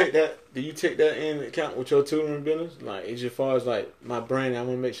 you know what I'm saying? Do you take that in account with your tutoring business? Like, as far as, like, my brand, I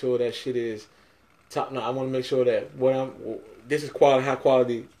want to make sure that shit is top notch. I want to make sure that this is high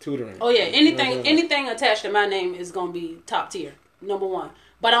quality tutoring. Oh yeah, anything attached to my name is gonna be top tier, number one.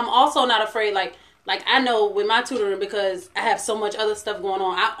 But I'm also not afraid. Like I know with my tutoring, because I have so much other stuff going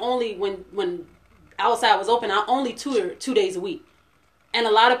on. I only when outside was open, I only tutor 2 days a week, and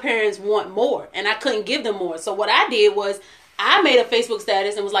a lot of parents want more, and I couldn't give them more. So what I did was I made a Facebook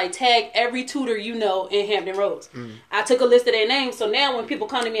status and was like, tag every tutor you know in Hampton Roads. I took a list of their names, so now when people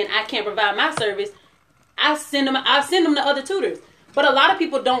come to me and I can't provide my service, I send them to other tutors. But a lot of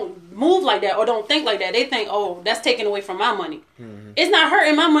people don't move like that or don't think like that. They think, oh, that's taken away from my money. It's not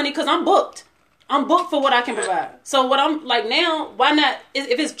hurting my money because I'm booked. I'm booked for what I can provide. So what I'm like now, why not?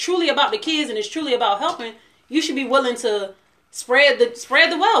 If it's truly about the kids and it's truly about helping, you should be willing to spread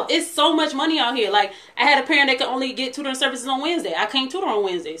the wealth. It's so much money out here. Like I had a parent that could only get tutoring services on Wednesday. I can't tutor on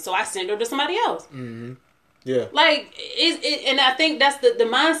Wednesday, so I send her to somebody else. Yeah. Like and I think that's the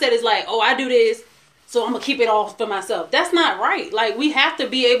mindset is like, oh, I do this, so I'm gonna keep it all for myself. That's not right. Like we have to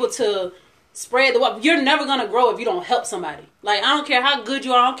be able to spread the wealth. You're never gonna grow if you don't help somebody. Like I don't care how good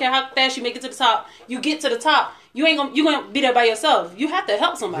you are, I don't care how fast you make it to the top. You get to the top, you're gonna be there by yourself. You have to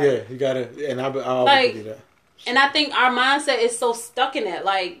help somebody. Yeah, you gotta. And I always do that. And I think our mindset is so stuck in that.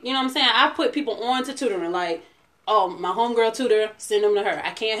 Like, you know what I'm saying? I put people on to tutoring. Like, oh, my homegirl tutor, send them to her. I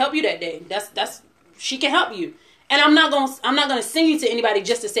can't help you that day. That's she can help you. And I'm not gonna send you to anybody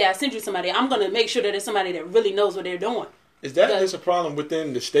just to say I sent you somebody. I'm gonna make sure that it's somebody that really knows what they're doing. Is that just a problem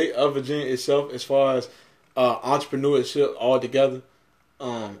within the state of Virginia itself as far as entrepreneurship altogether?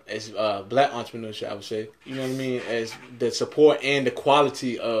 As black entrepreneurship, I would say. You know what I mean? As the support and the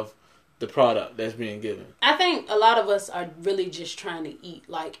quality of the product that's being given. I think a lot of us are really just trying to eat.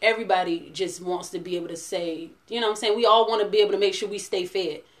 Like everybody just wants to be able to say, you know what I'm saying? We all want to be able to make sure we stay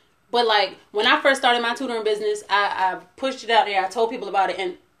fed. But like when I first started my tutoring business, I pushed it out there. I told people about it,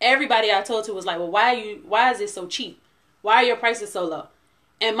 and everybody I told to was like, well, why is it so cheap? Why are your prices so low?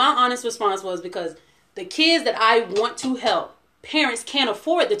 And my honest response was because the kids that I want to help, parents can't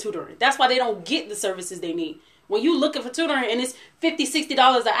afford the tutoring. That's why they don't get the services they need. When you looking for tutoring and it's $50,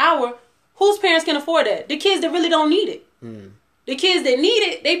 $60 an hour, whose parents can afford that? The kids that really don't need it. The kids that need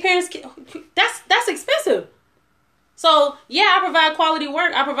it, they parents that's expensive. So yeah, I provide quality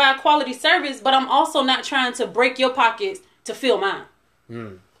work, I provide quality service, but I'm also not trying to break your pockets to fill mine.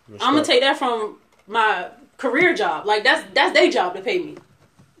 I'm gonna take that from my career job. Like that's their job to pay me.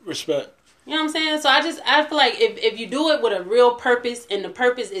 Respect. You know what I'm saying? So I feel like if you do it with a real purpose, and the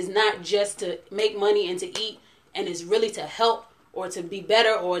purpose is not just to make money and to eat, and it's really to help or to be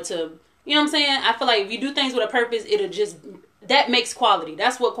better or to, you know what I'm saying? I feel like if you do things with a purpose, that makes quality.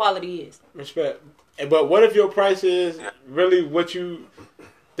 That's what quality is. Respect. But what if your price is really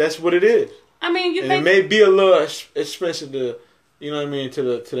that's what it is? I mean, it may be a little expensive to, you know what I mean,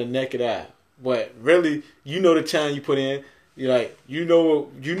 to the naked eye. But really, you know the time you put in. You're like, you know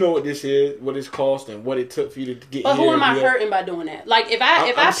what this is, what it's cost, and what it took for you to get here. But who am I hurting by doing that? Like, if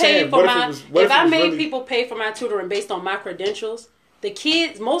I made people pay for my tutoring based on my credentials, the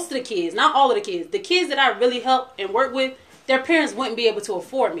kids, most of the kids, not all of the kids that I really help and work with, their parents wouldn't be able to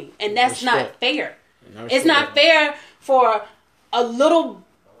afford me, and that's not fair. It's not fair for a little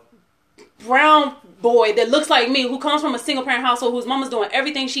brown boy that looks like me, who comes from a single parent household, whose mama's doing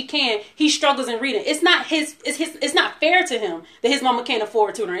everything she can. He struggles in reading. It's not it's not fair to him that his mama can't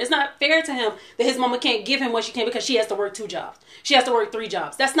afford tutoring. It's not fair to him that his mama can't give him what she can because she has to work 2 jobs. She has to work 3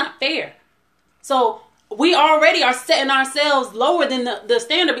 jobs. That's not fair. So we already are setting ourselves lower than the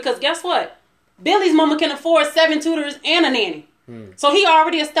standard, because guess what? Billy's mama can afford 7 tutors and a nanny. So he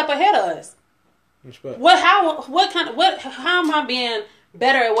already a step ahead of us. How am I being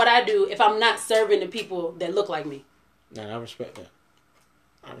better at what I do if I'm not serving the people that look like me? Nah, I respect that.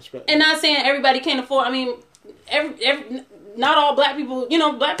 And not saying everybody can't afford. I mean, not all black people. You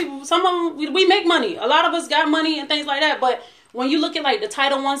know, black people. Some of them we make money. A lot of us got money and things like that. But when you look at like the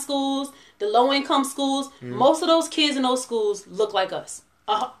Title I schools, the low income schools, most of those kids in those schools look like us.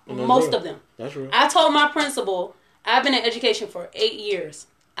 Most of them. That's real. I told my principal, I've been in education for 8 years.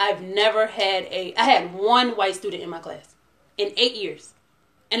 I had 1 white student in my class in 8 years.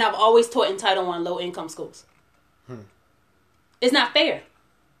 And I've always taught in Title I low income schools. It's not fair.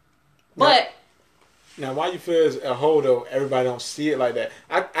 But now, why you feel as a whole though everybody don't see it like that?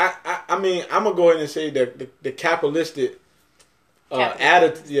 I mean, I'm gonna go ahead and say that the capitalistic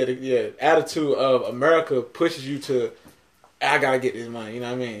attitude of America pushes you to, I gotta get this money. You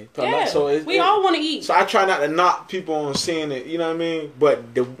know what I mean? Yeah, so we all want to eat. So I try not to knock people on seeing it. You know what I mean?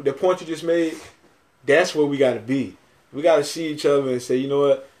 But the point you just made, that's where we gotta be. We gotta see each other and say, you know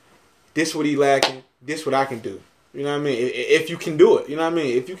what? This what he lacking. This what I can do. You know what I mean? If you can do it, you know what I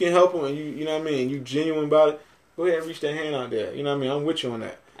mean? If you can help him and you know what I mean, and you genuine about it, go ahead and reach that hand out there. You know what I mean? I'm with you on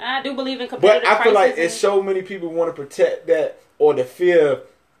that. I do believe in competitive But I feel like it's so many people want to protect that, or the fear of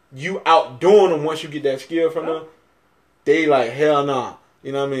you outdoing them once you get that skill from them. They like, hell nah.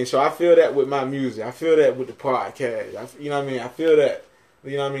 You know what I mean? So I feel that with my music. I feel that with the podcast. You know what I mean? I feel that.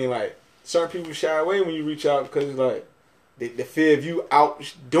 You know what I mean? Like, certain people shy away when you reach out because it's like the fear of you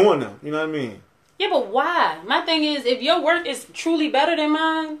outdoing them. You know what I mean? Yeah, but why? My thing is, if your work is truly better than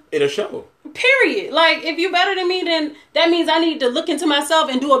mine, it'll show. Period. Like, if you're better than me, then that means I need to look into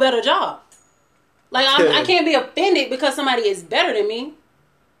myself and do a better job. Like, I can't be offended because somebody is better than me.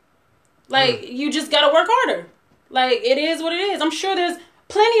 Like, you just gotta work harder. Like, it is what it is. I'm sure there's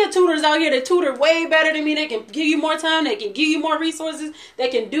plenty of tutors out here that tutor way better than me. They can give you more time. They can give you more resources. They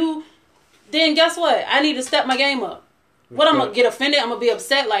can do. Then guess what? I need to step my game up. What, I'm going to get offended? I'm going to be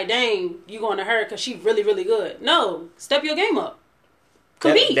upset like, dang, you going to her because she really, really good. No, step your game up.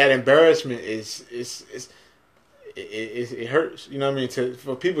 Compete. That embarrassment it hurts. You know what I mean?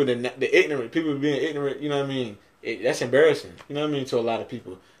 For people, the ignorant, people being ignorant, you know what I mean? That's embarrassing. You know what I mean? To a lot of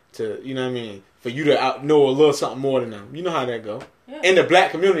people. You know what I mean? For you to know a little something more than them. You know how that go. Yeah. In the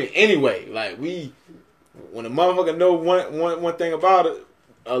black community anyway. Like, when a motherfucker know one thing about it,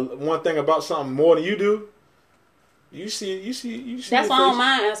 one thing about something more than you do, you see. That's why I don't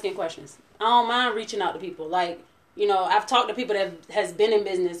mind asking questions. I don't mind reaching out to people. Like, you know, I've talked to people that has been in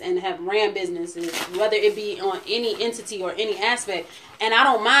business and have ran businesses, whether it be on any entity or any aspect, and I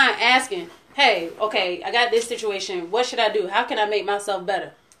don't mind asking, hey, okay, I got this situation. What should I do? How can I make myself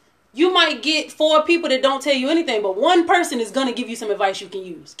better? You might get 4 people that don't tell you anything, but one person is gonna give you some advice you can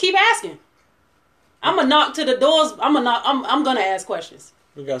use. Keep asking. I'm gonna knock to the doors. I'm gonna ask questions.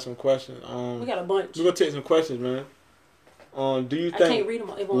 We got some questions. We got a bunch. We're gonna take some questions, man. Do you I can't think read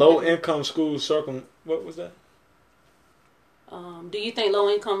them. low income schools what was that? Do you think low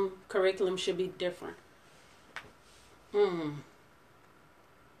income curriculum should be different?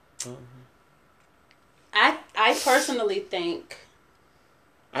 I personally think.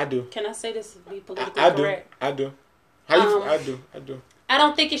 I do. Can I say this to be politically I do. correct? I do. How you? I do. I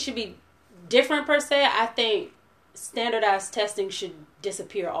don't think it should be different per se. I think standardized testing should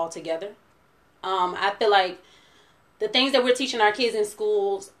disappear altogether. I feel like the things that we're teaching our kids in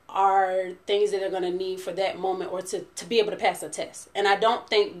schools are things that they're going to need for that moment or to be able to pass a test. And I don't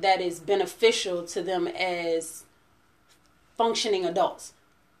think that is beneficial to them as functioning adults.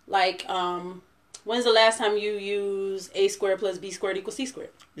 Like, when's the last time you used a squared plus b squared equals c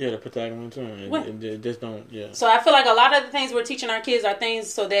squared? Yeah, the Pythagorean theorem. It just don't, yeah. So I feel like a lot of the things we're teaching our kids are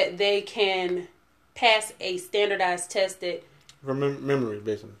things so that they can pass a standardized test that... From memory,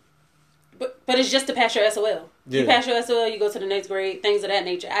 basically. But it's just to pass your SOL. Yeah. You pass your SOL, you go to the next grade, things of that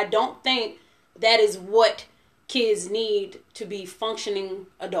nature. I don't think that is what kids need to be functioning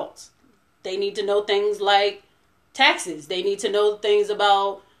adults. They need to know things like taxes. They need to know things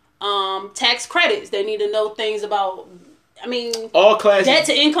about tax credits. They need to know things about, all classes. Debt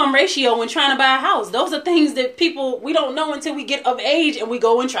to income ratio when trying to buy a house. Those are things that we don't know until we get of age and we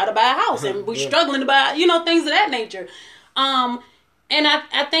go and try to buy a house and we're struggling to buy, things of that nature. And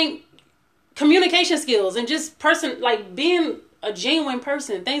I think communication skills and just being a genuine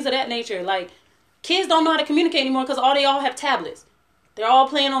person, things of that nature. Like, kids don't know how to communicate anymore because they all have tablets. They're all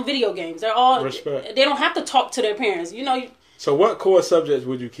playing on video games. They're all Respect. They don't have to talk to their parents. So what core subjects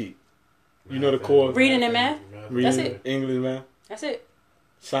would you keep? The core reading and math. Reading, That's it. English, math. That's it.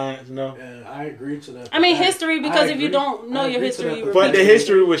 Science, no. And I agree to that. History, because if you don't know your history, but the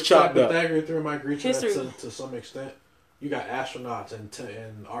history was chopped up. Pythagorean theorem, I agree to History. that to some extent. You got astronauts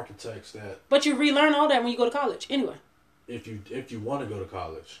and architects that. But you relearn all that when you go to college, anyway. If you want to go to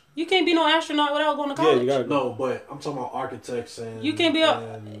college, you can't be no astronaut without going to college. Yeah, you gotta go. No, but I'm talking about architects and you can't be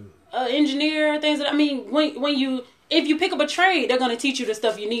an engineer. Things that if you pick up a trade, they're going to teach you the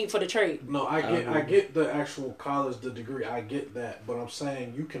stuff you need for the trade. No, I get the actual college, the degree. I get that, but I'm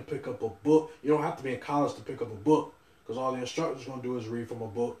saying you can pick up a book. You don't have to be in college to pick up a book because all the instructor's going to do is read from a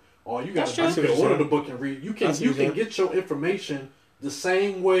book. All you got to do is order the book and read. You can get your information the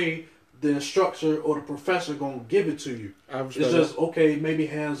same way the instructor or the professor going to give it to you. It's just okay, maybe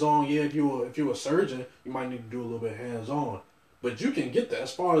hands on. Yeah, if you're a surgeon, you might need to do a little bit hands on. But you can get that.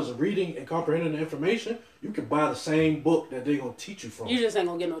 As far as reading and comprehending the information, you can buy the same book that they're going to teach you from. You just ain't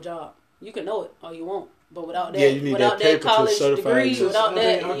going to get no job. You can know it all you want. But without that, that college degree, without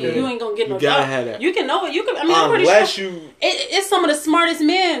that, you ain't going to get no job. You got to have that. You can know it. I'm pretty sure. It's some of the smartest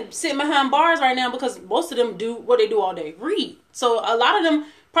men sitting behind bars right now because most of them do what they do all day. Read. So a lot of them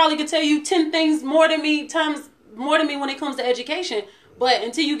probably could tell you 10 things more than me when it comes to education. But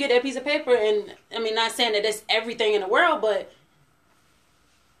until you get that piece of paper, and not saying that that's everything in the world, but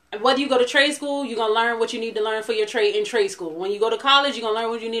whether you go to trade school, you're going to learn what you need to learn for your trade in trade school. When you go to college, you're going to learn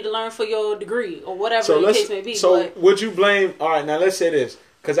what you need to learn for your degree or whatever the case may be. So would you blame... All right, now let's say this.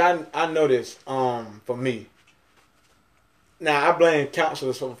 Because I know this for me. Now, I blame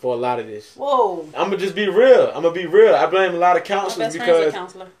counselors for a lot of this. Whoa. I'm going to just be real. I blame a lot of counselors my best friend's because... a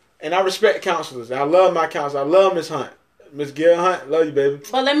counselor. And I respect counselors. I love my counselor. I love Miss Hunt. Miss Gail Hunt. Love you, baby.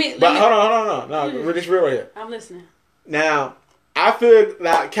 But hold on. No, we're just real right here. I'm listening. Now... I feel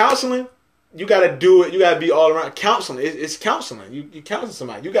like counseling, you got to do it. You got to be all around. Counseling, it's counseling. You counsel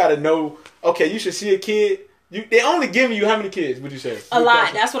somebody. You got to know, okay, you should see a kid. They only giving you how many kids, would you say? A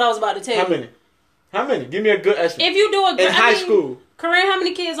lot. That's what I was about to tell you. How many? Give me a good estimate. If you do a good... In high school. Corinne, how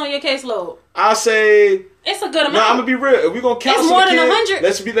many kids on your caseload? I'll say... It's a good amount. No, I'm going to be real. If we're going to counsel it's more than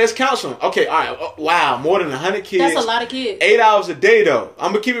 100. Let's counsel them. Okay, all right. Oh, wow, more than 100 kids. That's a lot of kids. 8 hours a day, though.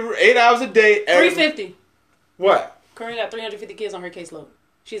 I'm going to keep it 8 hours a day. 350. What? Corinne got 350 kids on her caseload.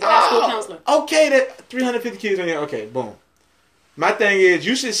 She's a high school counselor. Okay, that 350 kids on here. Okay, boom. My thing is,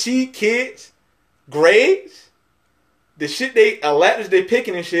 you should see kids, grades, the shit electives they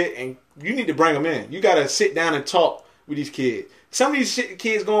picking and shit, and you need to bring them in. You gotta sit down and talk with these kids. Some of these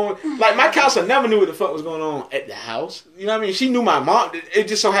kids going, like my counselor never knew what the fuck was going on at the house. You know what I mean? She knew my mom. It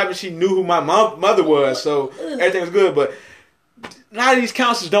just so happened she knew who my mother was, so everything was good. But a lot of these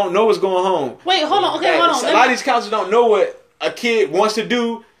counselors don't know what's going on. Wait, hold on. Okay, hold on. A lot of these counselors don't know what a kid wants to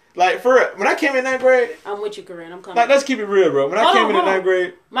do. Like, for real, when I came in 9th grade... I'm with you, Corinne. I'm coming. Like, let's keep it real, bro. When I came in 9th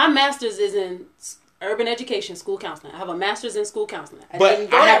grade... My master's is in urban education, school counseling. I have a master's in school counseling.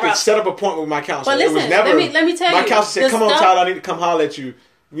 But I have to set up an appointment with my counselor. But listen, it was never, let me tell you. My counselor said, come on, child, I need to come holler at you.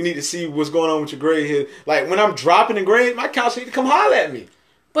 We need to see what's going on with your grade here. Like, when I'm dropping in grade, my counselor need to come holler at me.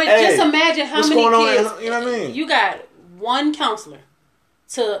 But just imagine how many kids... You know what I mean? You got one counselor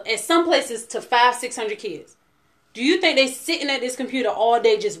at some places to 500-600 kids. Do you think they sitting at this computer all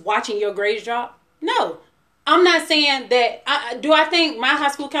day just watching your grades drop? No. I'm not saying that. Do I think my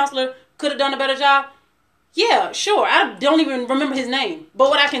high school counselor could have done a better job? Yeah, sure. I don't even remember his name. But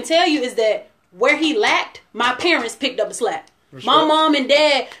what I can tell you is that where he lacked, my parents picked up the slack. My mom and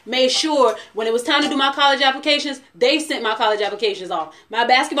dad made sure when it was time to do my college applications, they sent my college applications off. My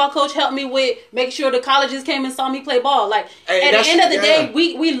basketball coach helped me with making sure the colleges came and saw me play ball. Like, at the end of the day,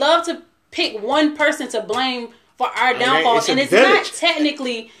 we love to pick one person to blame for our downfalls. And it's not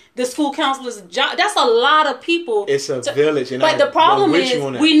technically the school counselor's job. That's a lot of people. It's a village. But the problem is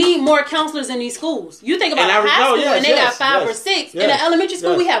we need more counselors in these schools. You think about high school and they got 5 or 6. In the elementary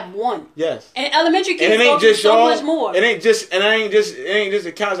school we have 1. Yes. And elementary kids go through so much more. It ain't just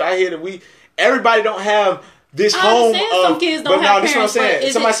the counselor. I hear that everybody don't have this home. Some kids don't have this parents. This is what I'm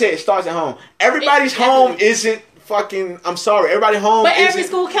saying. Somebody said it starts at home. Everybody's home isn't fucking. I'm sorry. Everybody's home. But every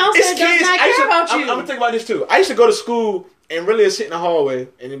school counselor does not care about you. I'm gonna think about this too. I used to go to school and really sit in the hallway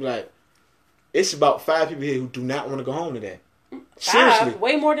and they'd be like, it's about 5 people here who do not want to go home today. Seriously.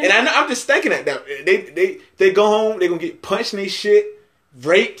 Way more than that. And I'm just thinking that they go home, they're going to get punched in their shit,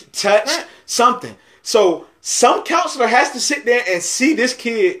 raped, touched, something. So some counselor has to sit there and see this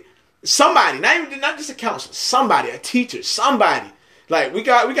kid, somebody, not just a counselor, somebody, a teacher, somebody. Like we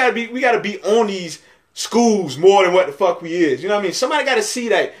gotta be on these schools more than what the fuck we is. You know what I mean? Somebody got to see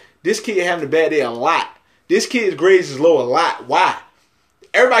that this kid having a bad day a lot. This kid's grades is low a lot. Why?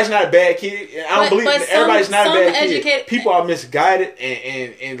 Everybody's not a bad kid. I don't believe everybody's not a bad kid. People are misguided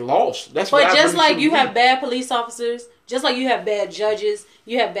and lost. That's what I just like you have bad police officers, just like you have bad judges,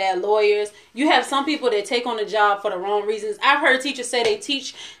 you have bad lawyers, you have some people that take on a job for the wrong reasons. I've heard teachers say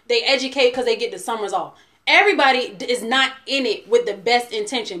they educate because they get the summers off. Everybody is not in it with the best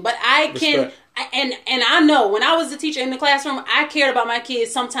intention, but I know when I was a teacher in the classroom, I cared about my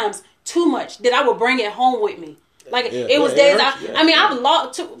kids sometimes too much that I would bring it home with me. Like it was days. I've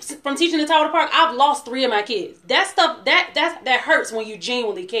lost from teaching at Tower Park. I've lost 3 of my kids. That stuff that hurts when you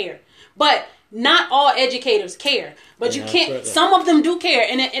genuinely care. But not all educators care. But you can't. Some of them do care,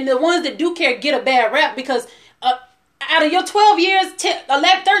 and the ones that do care get a bad rap because out of your 12 years,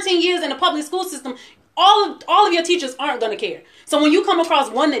 11, 13 years in the public school system, all of your teachers aren't going to care. So when you come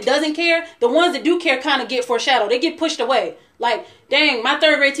across one that doesn't care, the ones that do care kind of get foreshadowed. They get pushed away. Like, dang, my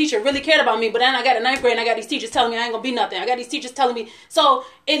 3rd grade teacher really cared about me, but then I got a 9th grade and I got these teachers telling me I ain't going to be nothing. I got these teachers telling me. So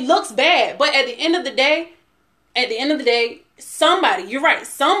it looks bad. But at the end of the day, somebody, you're right,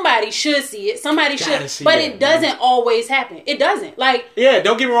 somebody should see it. Somebody should. But it doesn't always happen. It doesn't. Like, yeah,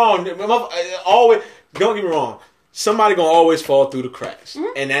 don't get me wrong. Don't get me wrong. Somebody gonna always fall through the cracks,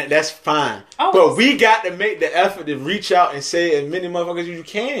 and that's fine. But we got to make the effort to reach out and say as many motherfuckers as you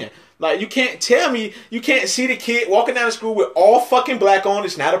can. Like, you can't tell me you can't see the kid walking down the school with all fucking black on.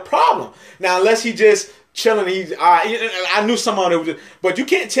 It's not a problem. Now, unless he just chilling, I knew someone that was. But you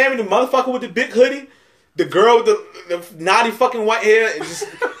can't tell me the motherfucker with the big hoodie, the girl with the naughty fucking white hair,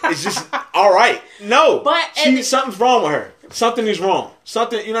 is just all right. No, but something's wrong with her. Something is wrong.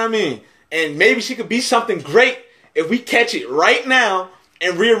 Something, you know what I mean? And maybe she could be something great if we catch it right now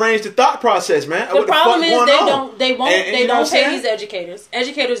and rearrange the thought process, man. The problem is they don't pay these educators.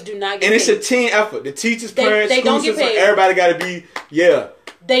 Educators do not get paid. And it's a team effort. The teachers, parents, school system, everybody got to be,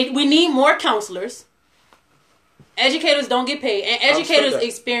 We need more counselors. Educators don't get paid. And educators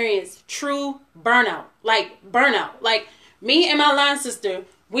experience true burnout. Like me and my line sister,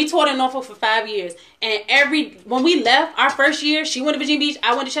 we taught in Norfolk for 5 years. And when we left our first year, she went to Virginia Beach,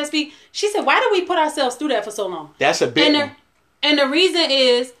 I went to Chesapeake. She said, why did we put ourselves through that for so long? That's a big one. And the reason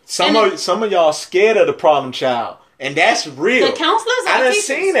is... Some of y'all scared of the problem child. And that's real. The counselors I done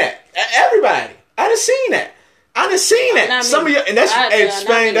seen that. Everybody. I done seen that. Some of y'all... And that's...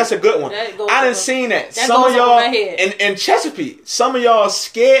 Spain, that's a good one. I done seen that. Some of y'all... In Chesapeake, some of y'all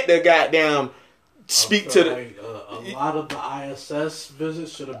scared to goddamn speak to the... A lot of the ISS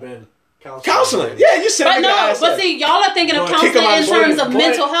visits should have been counseling. Yeah, you said but but see, y'all are thinking of counseling in terms of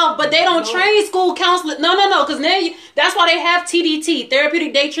mental health, but they don't train school counselors. No, because that's why they have TDT,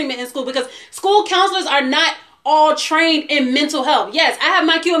 therapeutic day treatment in school, because school counselors are not all trained in mental health. Yes, I have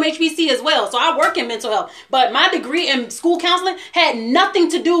my QMHBC as well, so I work in mental health, but my degree in school counseling had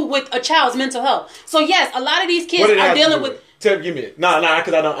nothing to do with a child's mental health. So yes, a lot of these kids are dealing with... Give me it. No,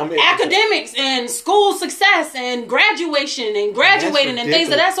 because I don't. Academics and school success and graduation and graduating and things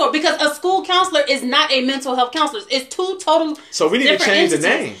of that sort. Because a school counselor is not a mental health counselor. It's 2 total. So we need to change entities. The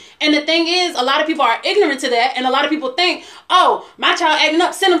name. And the thing is, a lot of people are ignorant to that, and a lot of people think, "Oh, my child acting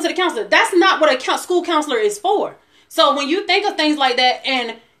up, send them to the counselor." That's not what a school counselor is for. So when you think of things like that,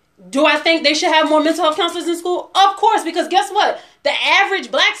 and do I think they should have more mental health counselors in school? Of course, because guess what? The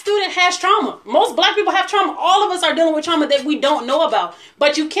average black student has trauma. Most black people have trauma. All of us are dealing with trauma that we don't know about.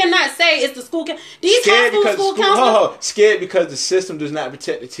 But you cannot say it's the school. These high school counselors. Scared because the system does not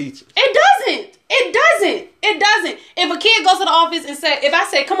protect the teachers. It doesn't. It doesn't. It doesn't. If a kid goes to the office and if I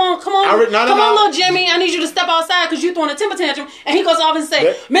say, come on, little Jimmy, I need you to step outside because you're throwing a temper tantrum, and he goes off and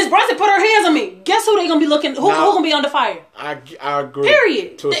say, Miss Brunson put her hands on me. Guess who they gonna be looking? Who gonna be under fire? I agree.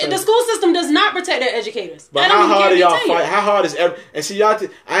 Period. The school system does not protect their educators. But how hard are y'all fight? How hard is every? And see y'all.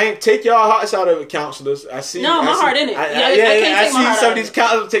 I ain't take y'all hearts out of it, counselors. I see. No, my heart in it. I see some of these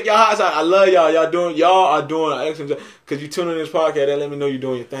counselors take y'all hearts out. I love y'all. Y'all are doing an excellent job. Because you tune in this podcast, that let me know you're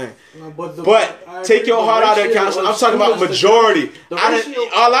doing your thing. But take your heart out of the counselor. I'm talking about majority. A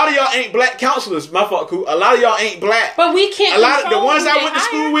lot of y'all ain't black counselors. My fault, cool. A lot of y'all ain't black. But we can't. A lot of the ones I went to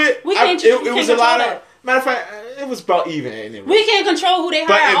school with, it was a lot of. Matter of fact, it was about even. Anyway. We can't control who they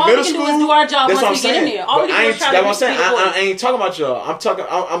hire. All we can do is do our job once we get in there. All we can do is try to reach people. I ain't talking about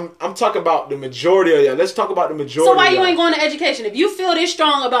y'all. I'm talking about the majority of y'all. Let's talk about the majority. So why you ain't going to education? If you feel this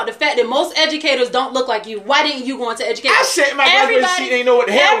strong about the fact that most educators don't look like you, why didn't you go into education? I said my graduate seat ain't know what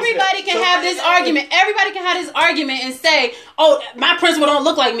the hell. Everybody can have this argument. Everybody can have this argument and say, "Oh, my principal don't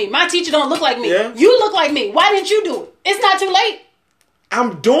look like me. My teacher don't look like me. Yeah. You look like me. Why didn't you do it? It's not too late."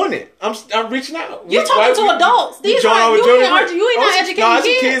 I'm doing it. I'm reaching out. You talking to adults. These are you ain't not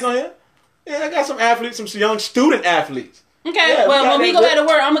educating kids on here. Yeah, I got some athletes, some young student athletes. Okay, yeah, well, when we go back to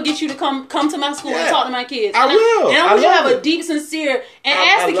work, I'm gonna get you to come to my school and talk to my kids. I will. And I want you to have a deep, sincere, and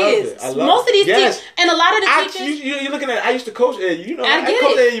ask the kids. Most of these teachers, and a lot of the teachers. You're looking at. I used to coach. You know, I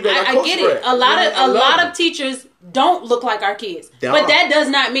get it. A lot of teachers don't look like our kids, but that does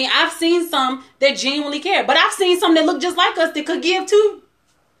not mean I've seen some that genuinely care. But I've seen some that look just like us that could give two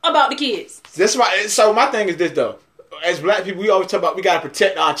about the kids. That's why. So my thing is this though. As black people, we always talk about we gotta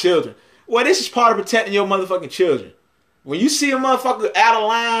protect our children. Well, this is part of protecting your motherfucking children. When you see a motherfucker out of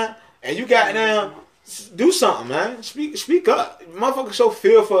line and you got down, do something, man. Speak up. Motherfuckers so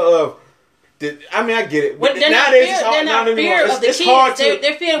fearful of. I mean, I get it. But they're not fear of the kids.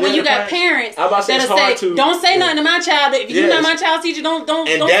 They're fearing when you got parents that'll say, "Don't say nothing to my child. If you're not my child's teacher, don't."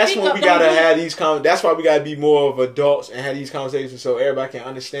 And that's when we gotta have these. That's why we gotta be more of adults and have these conversations so everybody can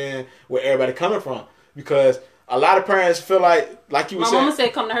understand where everybody coming from. Because a lot of parents feel like you were saying. My mama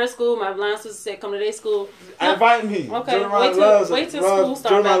said come to her school. My blind sister said come to their school. I invite me. Okay, wait till school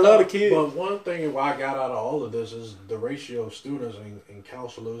starts. I love the kids. But one thing I got out of all of this is the ratio of students and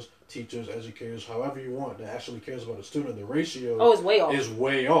counselors, teachers, educators, however you want, that actually cares about the student. The ratio is way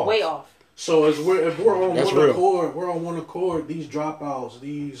off. Way off. So if we're on one accord, these dropouts,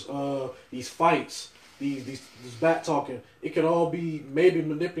 these fights, these back talking, it could all be maybe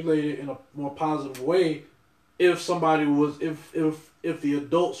manipulated in a more positive way. If somebody was, if the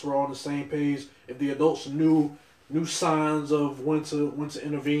adults were on the same page, if the adults knew signs of when to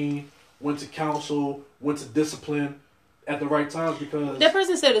intervene, when to counsel, when to discipline at the right times, because that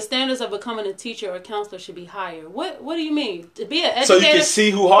person said the standards of becoming a teacher or counselor should be higher. What do you mean? To be an educator, so you can see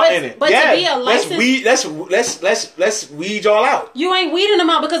who hard in it. But to be a licensed, let's weed y'all out. You ain't weeding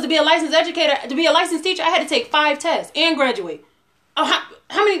them out because to be a licensed educator, to be a licensed teacher, I had to take 5 tests and graduate.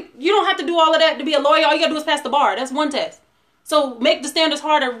 How many? You don't have to do all of that to be a lawyer. All you gotta do is pass the bar. That's one test. So make the standards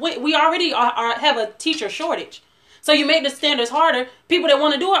harder. We already have a teacher shortage. So you make the standards harder. People that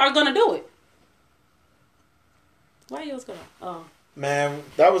want to do it are gonna do it. Why you was gonna? Oh man,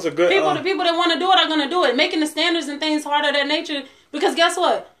 that was a good. The people that want to do it are gonna do it. Making the standards and things harder of that nature. Because guess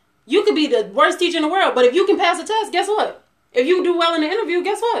what? You could be the worst teacher in the world, but if you can pass a test, guess what? If you do well in the interview,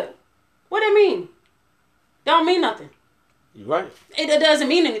 guess what? What that mean? Don't mean nothing. You right. It doesn't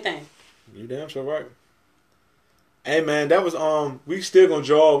mean anything. You damn sure right. Hey man, that was we still gonna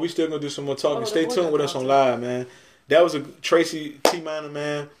draw. We still gonna do some more talking. Stay tuned with us on live, man. That was a Tracy T Minor,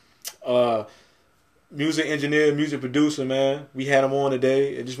 man. Music engineer, music producer, man. We had him on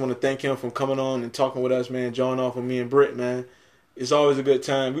today. I just want to thank him for coming on and talking with us, man. Drawing off of me and Britt, man. It's always a good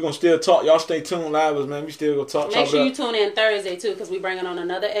time. We're gonna still talk. Y'all stay tuned, livers, man. We still gonna talk. Make sure you tune in Thursday too, because we bringing on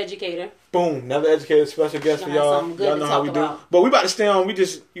another educator. Boom, another educator, special guest for y'all. Y'all know how we do. But we about to stay on. We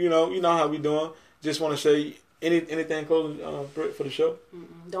just, you know how we doing. Just want to say anything closing, Britt, for the show.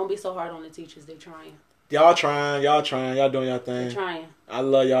 Don't be so hard on the teachers. They trying. Y'all trying. Y'all doing y'all thing. They're trying. I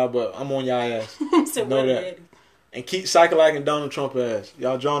love y'all, but I'm on y'all ass. So know that. And keep psycho-like Donald Trump ass.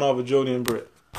 Y'all drawn off of Jody and Britt.